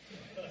goes.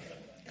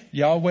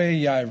 Yahweh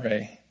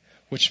Yireh,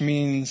 which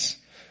means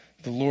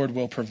the Lord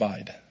will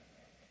provide.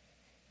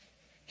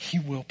 He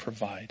will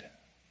provide.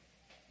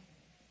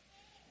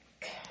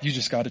 You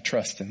just got to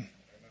trust him.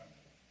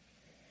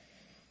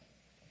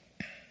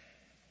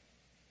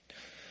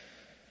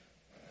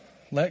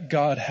 Let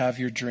God have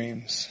your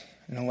dreams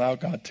and allow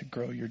God to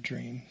grow your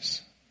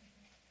dreams.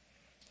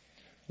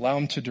 Allow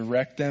him to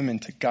direct them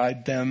and to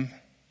guide them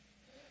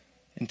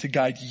and to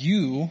guide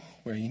you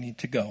where you need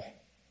to go.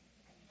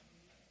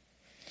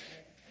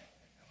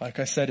 Like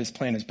I said, his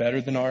plan is better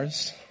than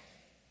ours.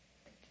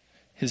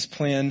 His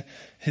plan,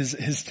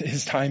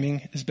 his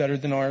timing is better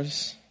than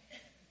ours.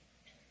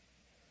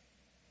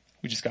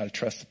 We just got to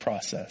trust the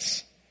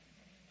process.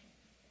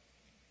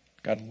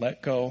 Got to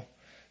let go.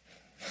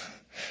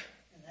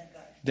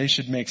 They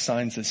should make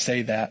signs that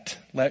say that.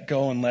 Let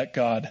go and let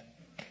God.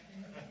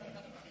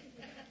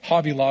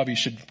 Hobby Lobby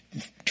should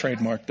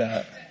trademark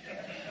that.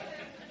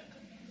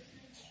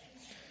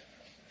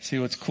 See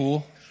what's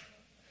cool?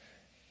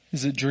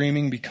 Is that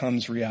dreaming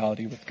becomes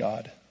reality with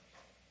God.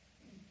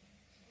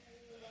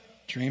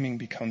 Dreaming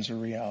becomes a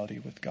reality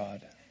with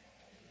God.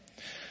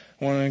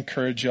 I want to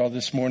encourage y'all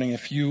this morning,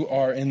 if you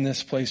are in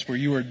this place where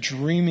you are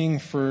dreaming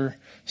for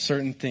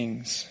certain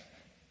things,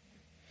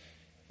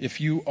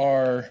 if you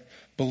are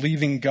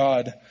believing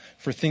God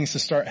for things to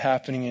start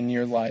happening in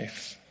your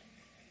life,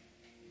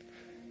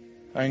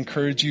 I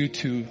encourage you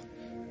to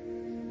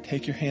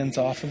take your hands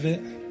off of it.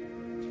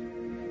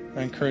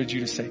 I encourage you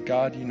to say,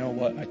 God, you know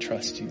what? I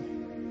trust you.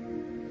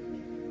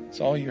 It's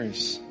all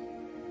yours.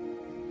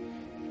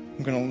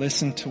 I'm going to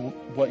listen to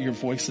what your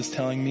voice is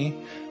telling me.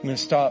 I'm going to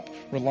stop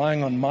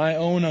relying on my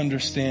own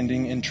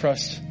understanding and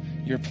trust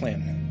your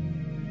plan.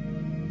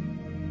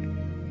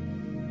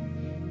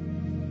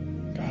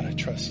 God, I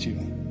trust you.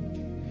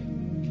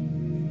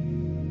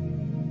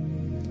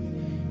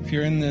 If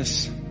you're in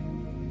this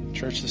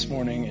church this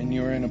morning and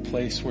you're in a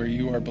place where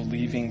you are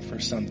believing for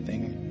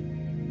something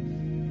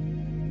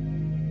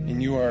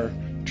and you are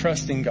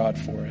trusting God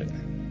for it,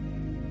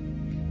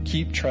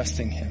 keep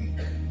trusting him.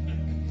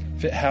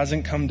 If it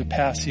hasn't come to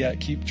pass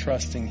yet, keep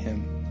trusting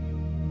him.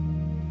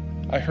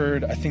 I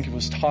think it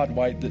was Todd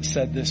White that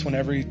said this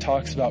whenever he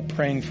talks about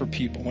praying for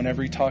people,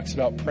 whenever he talks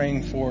about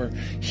praying for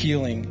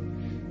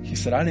healing. He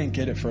said, I didn't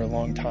get it for a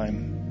long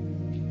time.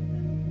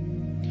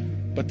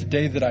 But the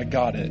day that I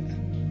got it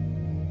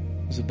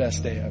was the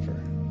best day ever.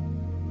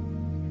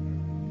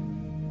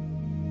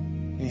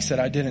 And he said,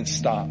 I didn't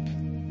stop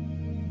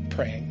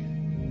praying.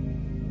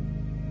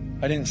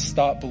 I didn't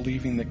stop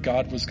believing that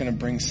God was going to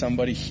bring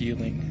somebody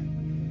healing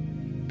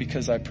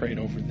because I prayed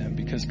over them,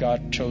 because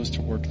God chose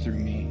to work through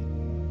me.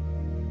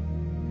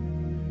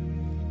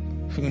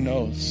 Who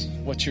knows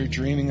what you're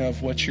dreaming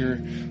of, what you're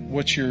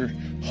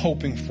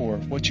hoping for,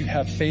 what you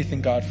have faith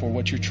in God for,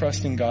 what you're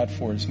trusting God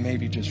for is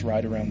maybe just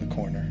right around the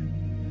corner.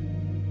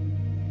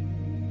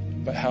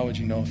 But how would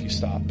you know if you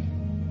stop?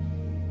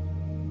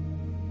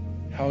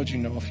 How would you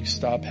know if you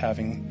stop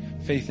having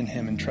faith in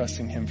him and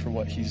trusting him for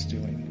what he's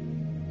doing?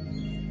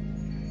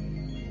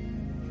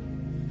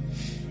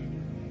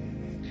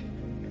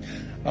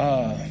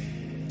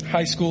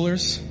 High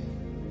schoolers,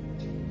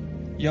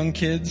 young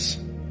kids,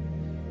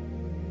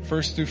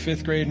 1st through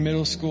 5th grade,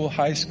 middle school,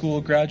 high school,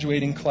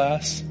 graduating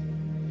class,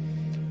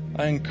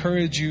 I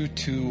encourage you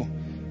to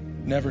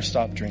never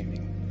stop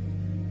dreaming.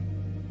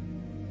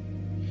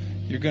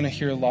 You're going to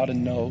hear a lot of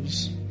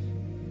no's.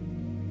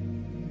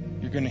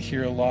 You're going to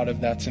hear a lot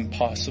of that's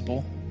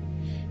impossible.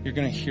 You're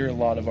going to hear a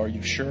lot of are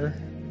you sure?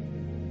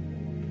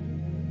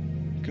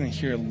 You're going to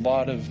hear a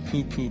lot of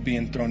poo-poo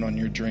being thrown on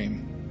your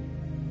dream.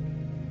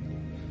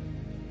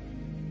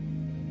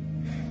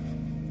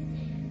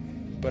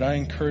 But I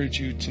encourage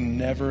you to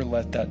never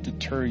let that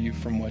deter you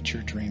from what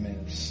your dream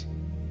is.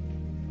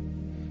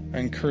 I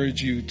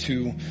encourage you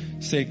to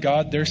say,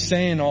 God, they're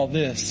saying all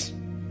this.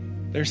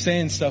 They're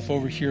saying stuff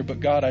over here, but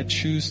God, I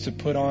choose to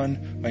put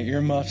on my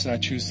earmuffs and I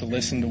choose to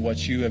listen to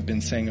what you have been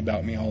saying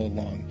about me all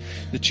along.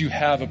 That you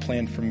have a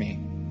plan for me.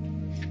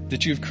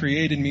 That you have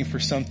created me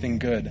for something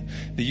good.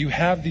 That you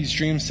have these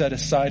dreams set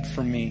aside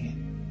for me.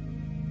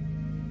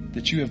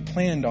 That you have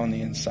planned on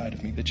the inside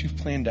of me. That you've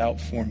planned out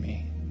for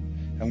me.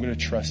 I'm going to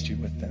trust you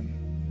with them.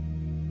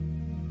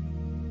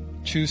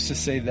 Choose to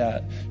say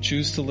that.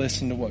 Choose to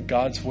listen to what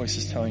God's voice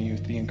is telling you,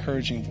 the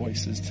encouraging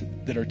voices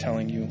that are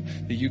telling you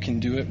that you can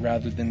do it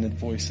rather than the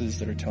voices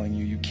that are telling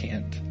you you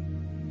can't.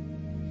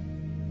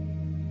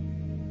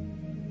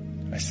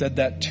 I said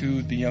that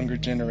to the younger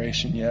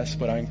generation, yes,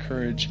 but I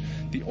encourage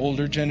the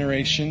older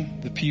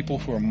generation, the people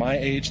who are my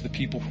age, the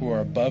people who are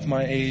above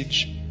my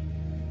age.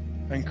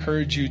 I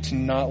encourage you to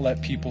not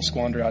let people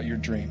squander out your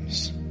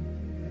dreams.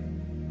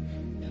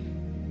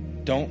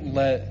 Don't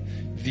let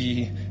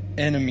the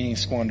enemy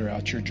squander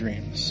out your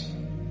dreams,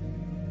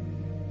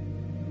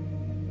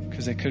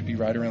 because they could be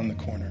right around the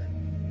corner.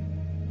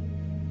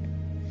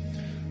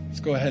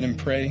 Let's go ahead and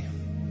pray.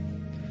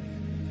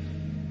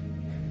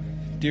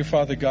 Dear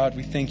Father God,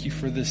 we thank you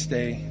for this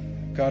day.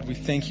 God, we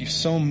thank you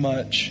so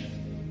much.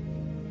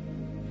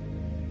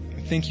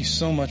 We thank you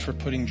so much for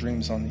putting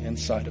dreams on the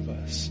inside of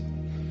us.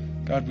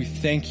 God, we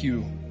thank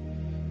you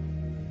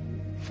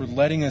for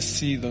letting us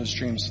see those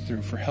dreams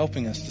through, for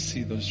helping us to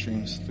see those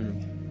dreams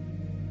through.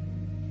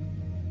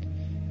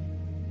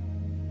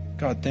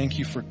 God, thank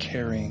you for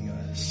carrying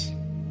us.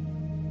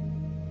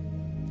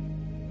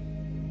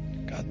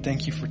 God,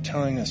 thank you for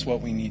telling us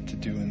what we need to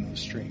do in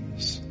those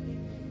dreams.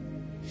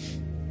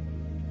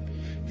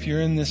 If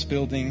you're in this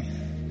building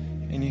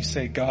and you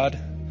say, God,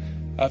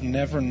 I've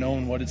never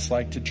known what it's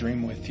like to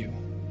dream with you.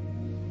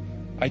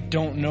 I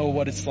don't know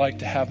what it's like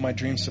to have my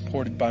dreams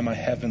supported by my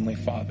Heavenly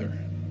Father.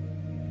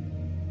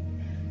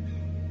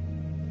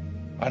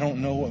 I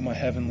don't know what my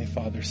Heavenly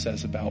Father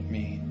says about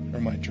me or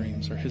my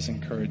dreams or His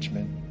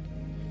encouragement.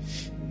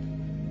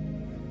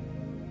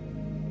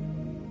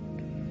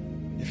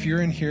 If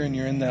you're in here and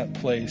you're in that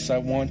place, I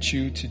want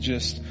you to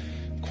just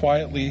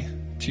quietly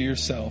to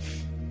yourself,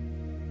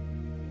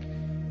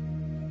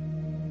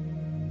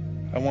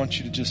 I want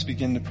you to just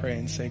begin to pray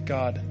and say,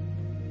 God,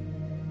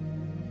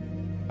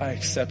 I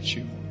accept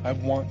you. I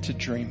want to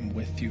dream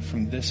with you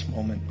from this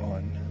moment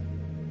on.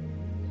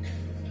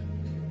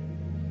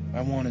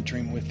 I want to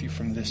dream with you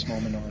from this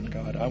moment on,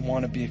 God. I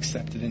want to be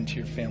accepted into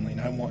your family,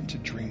 and I want to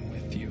dream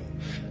with you.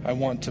 I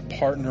want to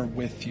partner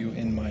with you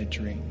in my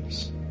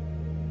dreams.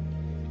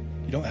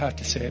 You don't have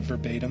to say it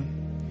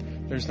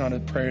verbatim. There's not a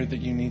prayer that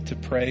you need to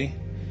pray.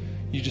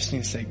 You just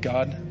need to say,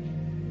 God,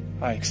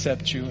 I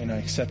accept you, and I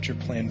accept your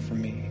plan for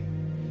me.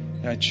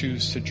 And I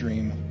choose to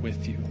dream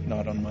with you,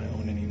 not on my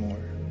own anymore.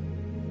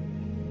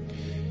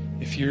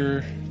 If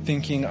you're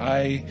thinking,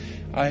 I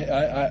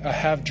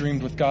have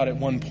dreamed with God at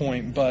one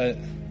point, but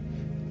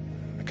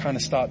I kind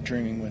of stopped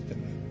dreaming with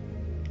Him.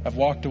 I've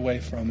walked away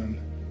from Him.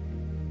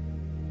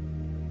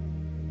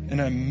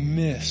 And I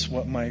miss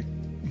what my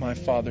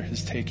Father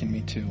has taken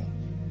me to.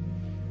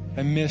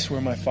 I miss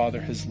where my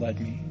Father has led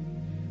me.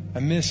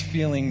 I miss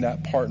feeling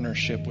that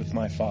partnership with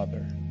my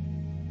Father.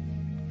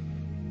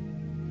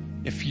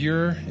 If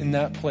you're in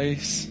that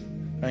place,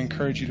 I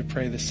encourage you to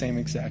pray the same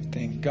exact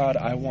thing. God,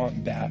 I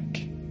want back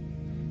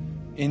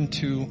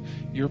into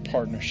your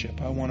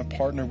partnership. I want to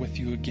partner with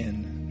you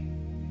again.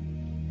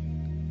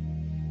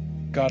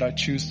 God, I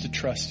choose to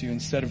trust you.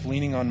 Instead of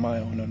leaning on my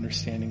own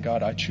understanding,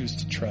 God, I choose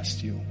to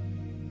trust you.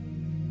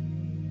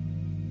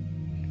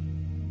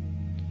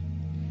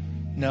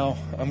 Now,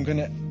 I'm going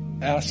to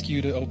ask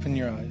you to open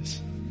your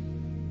eyes.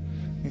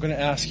 I'm going to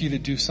ask you to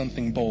do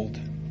something bold.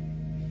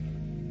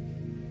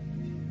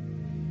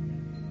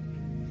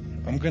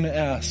 I'm going to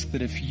ask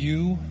that if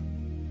you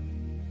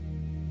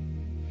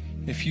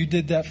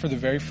did that for the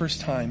very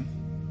first time,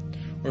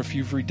 or if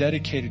you've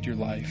rededicated your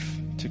life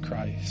to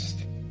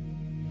Christ,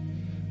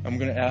 I'm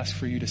going to ask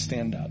for you to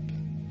stand up,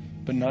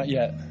 but not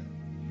yet.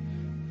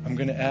 I'm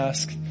going to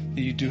ask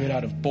that you do it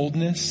out of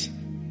boldness.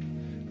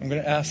 I'm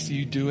going to ask that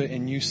you do it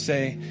and you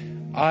say,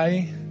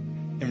 I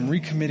am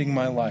recommitting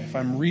my life.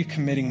 I'm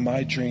recommitting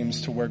my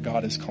dreams to where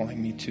God is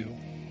calling me to.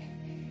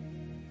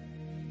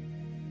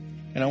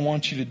 And I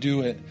want you to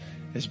do it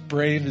as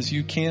brave as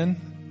you can,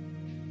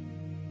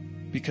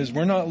 because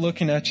we're not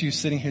looking at you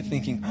sitting here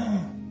thinking,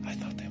 oh, I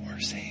thought they were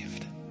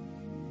saved.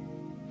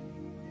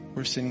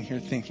 We're sitting here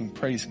thinking,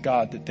 praise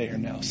God that they are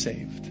now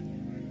saved.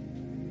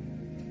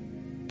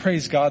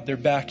 Praise God they're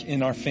back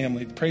in our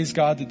family. Praise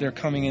God that they're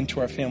coming into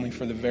our family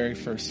for the very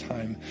first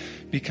time.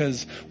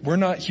 Because we're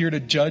not here to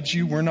judge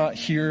you. We're not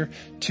here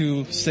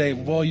to say,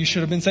 well, you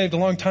should have been saved a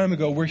long time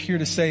ago. We're here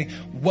to say,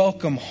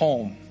 welcome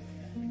home.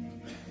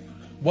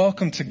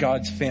 Welcome to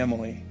God's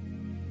family.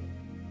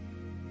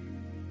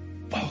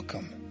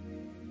 Welcome.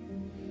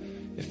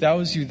 If that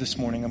was you this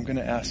morning, I'm going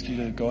to ask you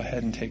to go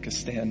ahead and take a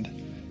stand.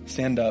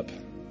 Stand up.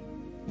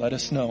 Let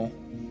us know.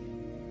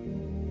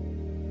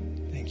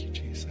 Thank you,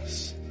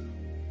 Jesus.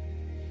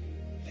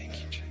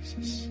 Thank you,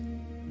 Jesus.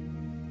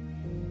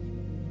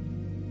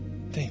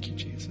 Thank you,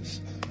 Jesus.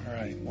 All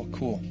right. Well,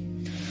 cool.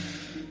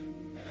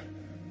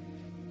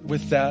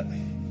 With that,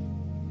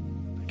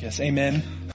 I guess, amen.